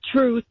telling the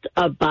truth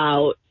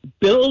about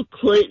Bill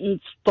Clinton's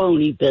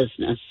phony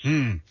business.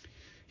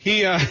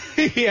 He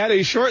had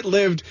a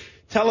short-lived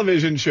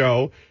television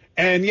show.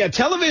 And,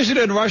 television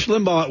and Rush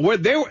Limbaugh,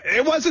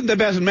 it wasn't the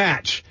best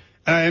match.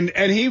 And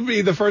he'd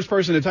be the first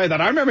person to tell you that.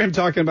 I remember him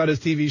talking about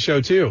his TV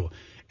show, too.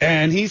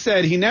 And he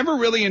said he never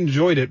really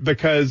enjoyed it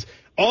because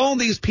all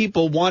these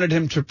people wanted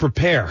him to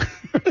prepare,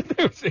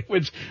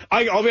 which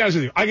I'll be honest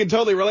with you, I can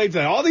totally relate to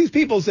that. All these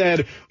people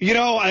said, you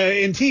know,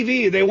 in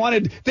TV, they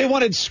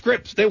wanted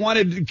scripts, they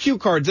wanted cue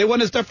cards, they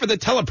wanted stuff for the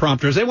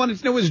teleprompters, they wanted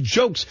to know his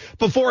jokes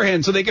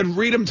beforehand so they could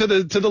read them to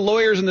the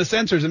lawyers and the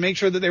censors and make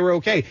sure that they were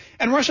okay.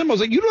 And Rush Limbaugh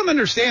was like, you don't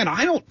understand.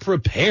 I don't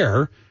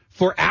prepare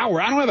for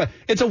hours.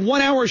 It's a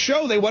 1 hour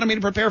show. They wanted me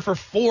to prepare for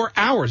 4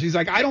 hours. He's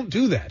like, I don't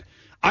do that.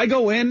 I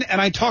go in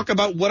and I talk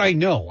about what I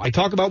know. I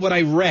talk about what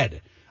I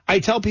read. I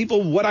tell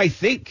people what I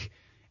think.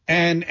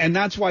 And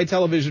that's why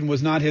television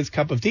was not his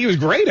cup of tea. He was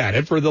great at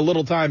it for the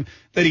little time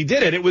that he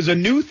did it. It was a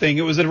new thing.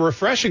 It was a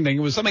refreshing thing.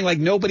 It was something like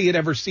nobody had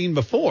ever seen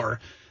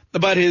before.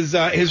 But his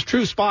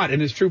true spot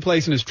and his true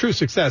place and his true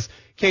success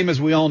came,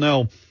 as we all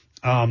know,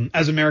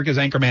 as America's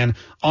anchorman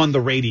on the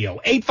radio.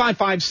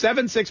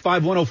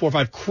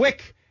 855-765-1045.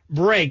 Quick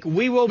break.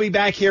 We will be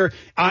back here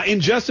in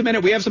just a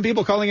minute. We have some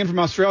people calling in from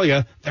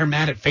Australia. They're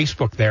mad at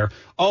Facebook there.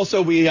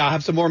 Also, we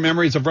have some more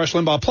memories of Rush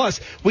Limbaugh. Plus,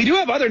 we do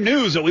have other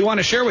news that we want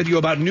to share with you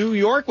about New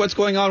York, what's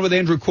going on with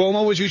Andrew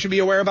Cuomo, which you should be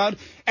aware about,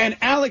 and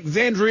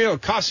Alexandria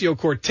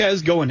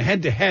Ocasio-Cortez going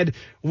head-to-head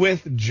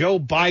with Joe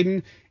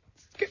Biden.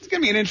 It's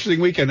going to be an interesting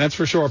weekend, that's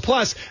for sure.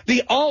 Plus,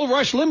 the all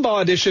Rush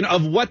Limbaugh edition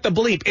of What the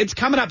Bleep. It's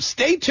coming up.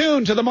 Stay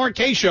tuned to the Mark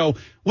Kaye Show.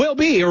 We'll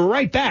be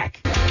right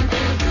back.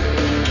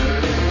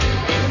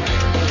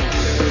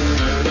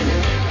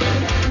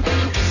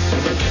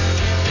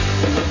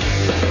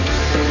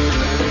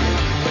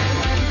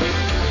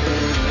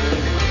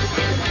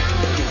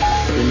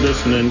 Been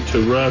listening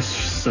to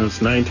Rush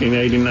since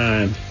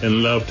 1989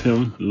 and loved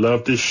him,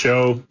 loved his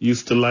show.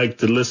 Used to like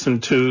to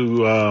listen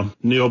to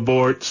Neil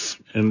Bortz,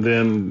 and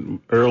then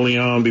early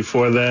on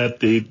before that,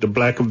 the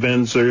Black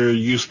Avenger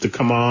used to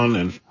come on,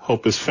 and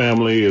hope his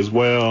family as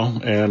well.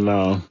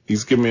 And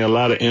he's given me a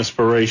lot of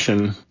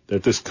inspiration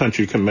that this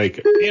country can make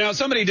it. You know,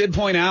 somebody did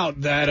point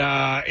out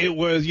that it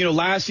was,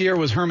 last year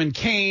was Herman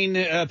Cain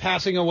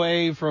passing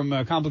away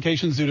from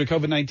complications due to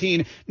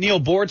COVID-19. Neil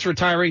Bortz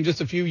retiring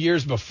just a few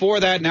years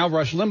before that. Now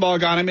Rush Limbaugh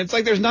got him. It's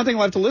like there's nothing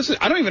left to listen.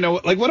 I don't even know,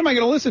 what am I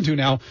going to listen to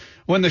now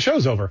when the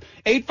show's over?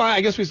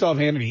 I guess we still have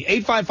Hannity.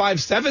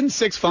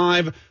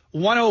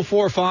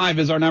 855-765-1045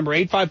 is our number.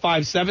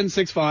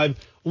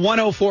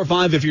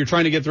 855-765-1045 if you're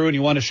trying to get through and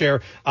you want to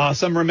share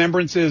some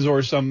remembrances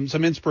or some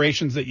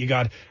inspirations that you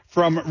got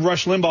from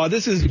Rush Limbaugh.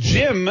 This is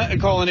Jim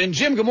calling in.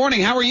 Jim, good morning.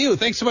 How are you?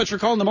 Thanks so much for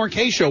calling the Mark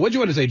Kaye Show. What'd you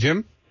want to say,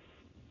 Jim?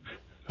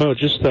 Oh,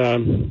 just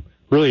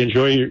really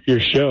enjoy your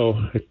show.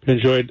 I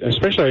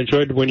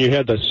enjoyed when you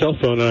had the cell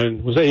phone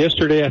on. Was that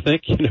yesterday, I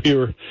think?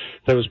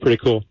 That was pretty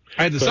cool.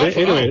 I had the cell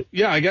phone. Anyway. Oh,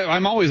 yeah,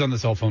 I'm always on the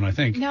cell phone, I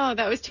think. No,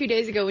 that was 2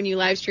 days ago when you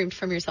live streamed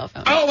from your cell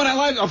phone. Oh, when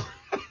I live... Oh.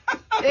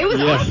 It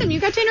was awesome. You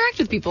got to interact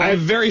with people. I have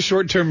very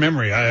short-term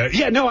memory. I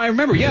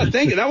remember. Yeah,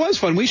 thank you. That was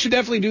fun. We should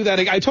definitely do that.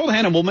 I told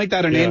Hannah we'll make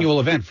that an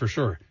annual event for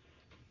sure.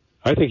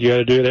 I think you got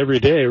to do it every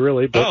day,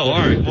 really. But, all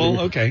right.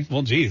 Well, okay.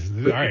 Well, geez.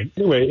 All right.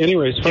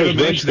 Anyway, as far as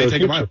Rush goes,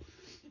 take a while.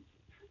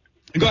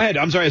 Go ahead.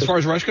 I'm sorry. As far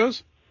as Rush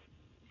goes?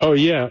 Oh,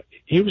 yeah.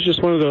 He was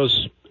just one of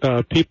those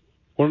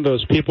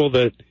people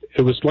that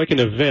it was like an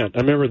event.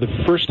 I remember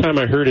the first time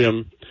I heard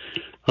him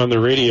on the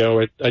radio,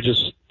 it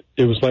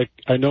was like,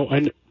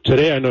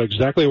 today I know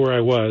exactly where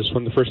I was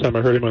when the first time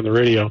I heard him on the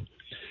radio.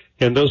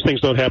 And those things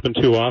don't happen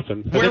too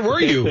often. Where were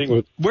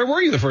you? Where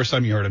were you the first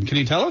time you heard him? Can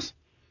you tell us?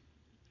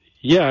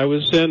 Yeah, I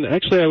was in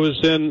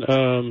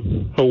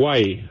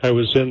Hawaii. I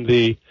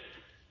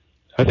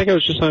think I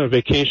was just on a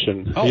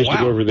vacation. I used to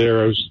go over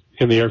there. I was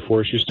in the Air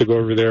Force, used to go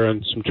over there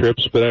on some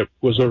trips, but I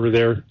was over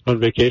there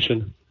on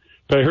vacation.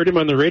 But I heard him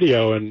on the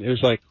radio, and it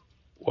was like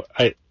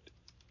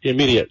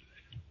immediate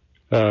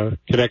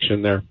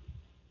connection there.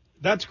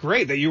 That's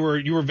great that you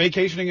were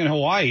vacationing in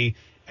Hawaii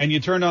and you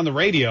turned on the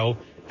radio,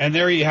 and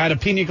there you had a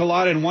pina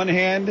colada in one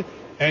hand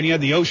and you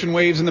had the ocean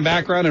waves in the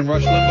background and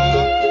Rush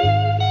Limbaugh.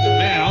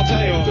 Man, I'll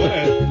tell you what.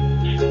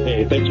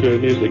 Hey, thanks for the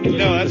music.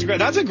 No, that's great.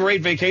 That's a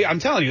great vacation. I'm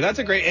telling you, that's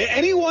a great.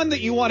 Anyone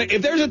that you want to,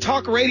 if there's a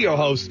talk radio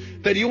host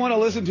that you want to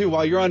listen to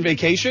while you're on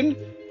vacation,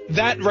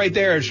 that right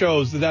there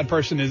shows that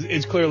person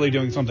is clearly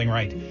doing something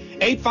right.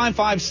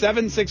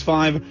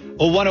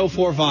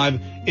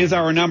 855-765-1045 is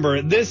our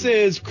number. This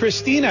is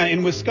Christina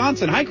in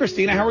Wisconsin. Hi,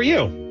 Christina. How are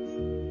you?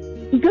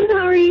 Good.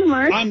 How are you,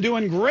 Mark? I'm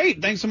doing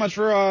great. Thanks so much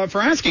for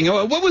asking.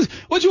 What do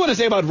you want to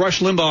say about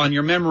Rush Limbaugh and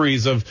your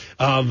memories of the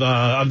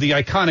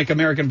iconic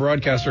American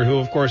broadcaster who,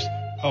 of course...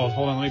 Oh,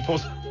 hold on. Let me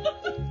post...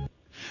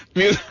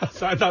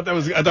 I thought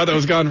that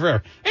was gone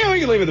forever. Anyway, we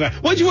can leave it at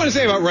that. What do you want to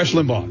say about Rush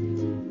Limbaugh?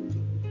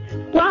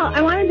 Well,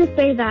 I wanted to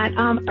say that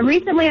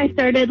recently I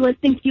started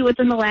listening to you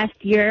within the last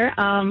year.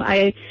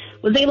 I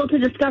was able to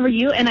discover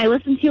you, and I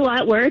listened to you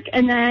at work.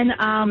 And then,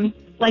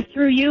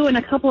 through you and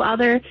a couple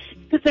other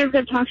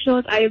conservative talk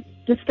shows, I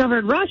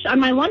discovered Rush on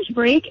my lunch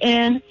break.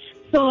 And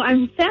so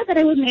I'm sad that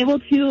I wasn't able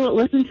to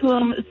listen to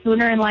him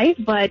sooner in life.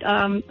 But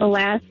the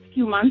last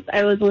few months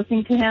I was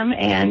listening to him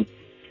and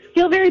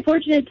feel very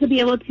fortunate to be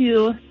able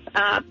to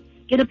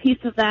get a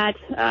piece of that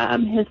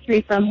history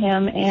from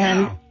him.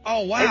 And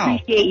Oh, wow. I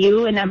appreciate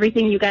you and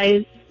everything you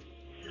guys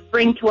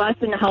bring to us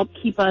and help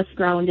keep us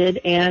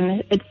grounded.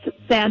 And it's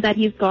sad that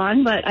he's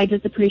gone, but I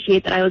just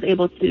appreciate that I was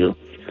able to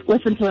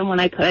listen to him when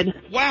I could.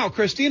 Wow,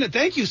 Christina,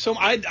 thank you so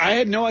much. I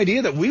had no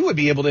idea that we would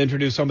be able to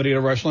introduce somebody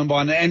to Rush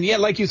Limbaugh. And yet,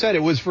 like you said,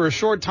 it was for a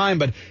short time.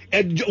 But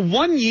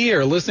 1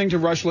 year listening to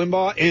Rush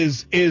Limbaugh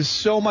is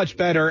so much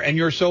better. And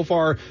you're so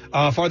far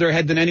farther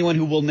ahead than anyone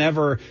who will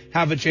never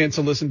have a chance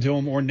to listen to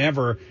him or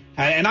never.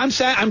 And I'm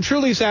sad. I'm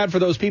truly sad for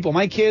those people.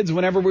 My kids,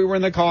 whenever we were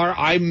in the car,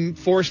 I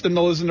forced them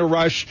to listen to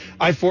Rush.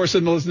 I forced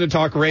them to listen to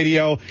talk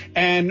radio.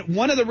 And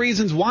one of the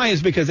reasons why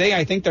is because, A,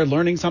 I think they're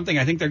learning something.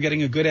 I think they're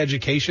getting a good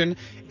education.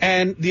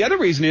 And the other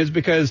reason is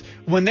because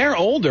when they're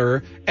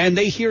older and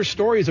they hear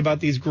stories about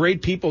these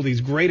great people,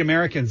 these great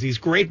Americans, these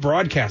great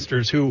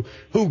broadcasters who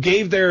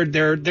gave their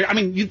I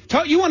mean,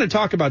 you want to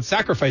talk about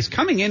sacrifice,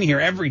 coming in here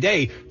every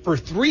day for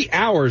 3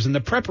 hours and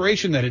the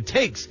preparation that it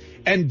takes.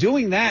 and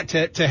doing that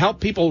to help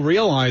people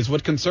realize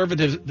what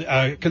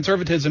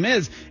conservatism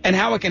is and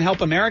how it can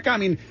help America. I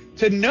mean,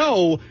 to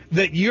know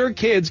that your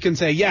kids can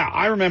say, yeah,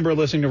 I remember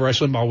listening to Rush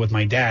Limbaugh with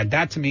my dad.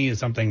 That to me is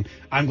something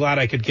I'm glad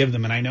I could give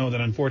them. And I know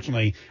that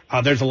unfortunately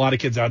there's a lot of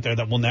kids out there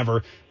that will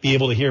never be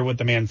able to hear what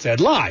the man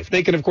said live.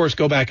 They can, of course,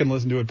 go back and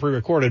listen to it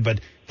pre-recorded, but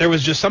there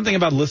was just something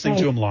about listening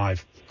to him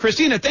live.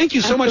 Christina, thank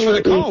you so much for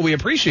the call. We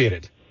appreciate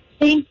it.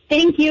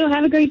 Thank you.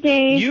 Have a great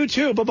day. You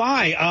too.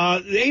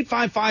 Bye-bye.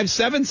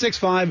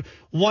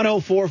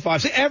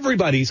 855-765-1045. So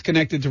everybody's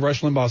connected to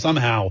Rush Limbaugh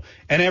somehow,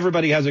 and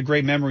everybody has a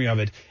great memory of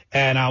it.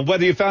 And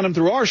whether you found him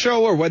through our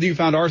show or whether you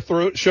found our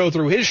show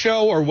through his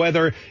show or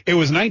whether it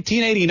was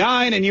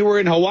 1989 and you were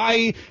in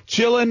Hawaii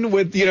chilling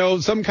with,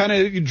 some kind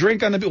of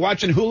drink on the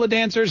watching hula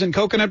dancers and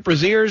coconut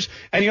braziers,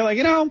 and you're like,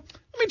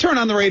 let me turn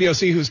on the radio,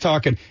 see who's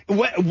talking.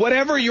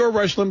 Whatever your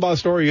Rush Limbaugh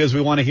story is,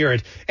 we want to hear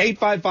it.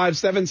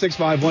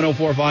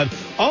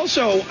 855-765-1045.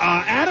 Also,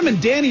 Adam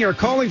and Danny are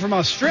calling from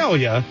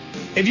Australia.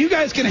 If you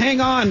guys can hang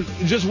on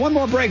just one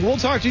more break, we'll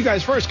talk to you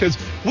guys first because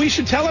we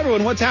should tell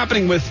everyone what's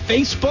happening with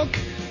Facebook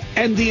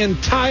and the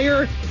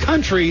entire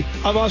country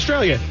of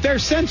Australia. They're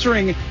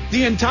censoring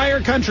the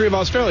entire country of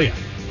Australia.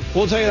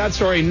 We'll tell you that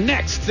story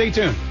next. Stay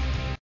tuned.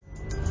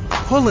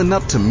 Pulling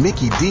up to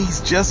Mickey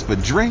D's just for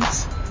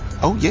drinks?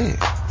 Oh, yeah,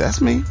 that's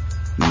me.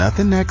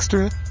 Nothing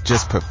extra,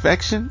 just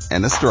perfection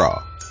and a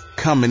straw.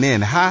 Coming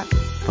in hot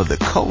for the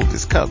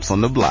coldest cups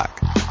on the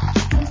block.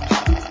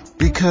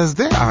 Because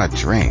there are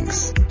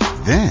drinks.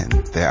 Then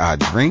there are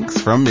drinks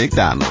from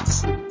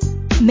McDonald's.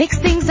 Mix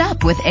things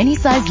up with any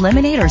size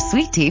lemonade or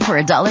sweet tea for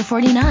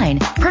 $1.49.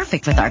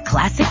 Perfect with our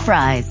classic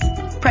fries.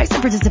 Price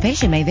and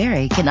participation may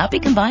vary. Cannot be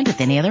combined with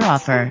any other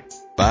offer.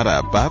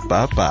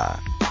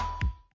 Ba-da-ba-ba-ba.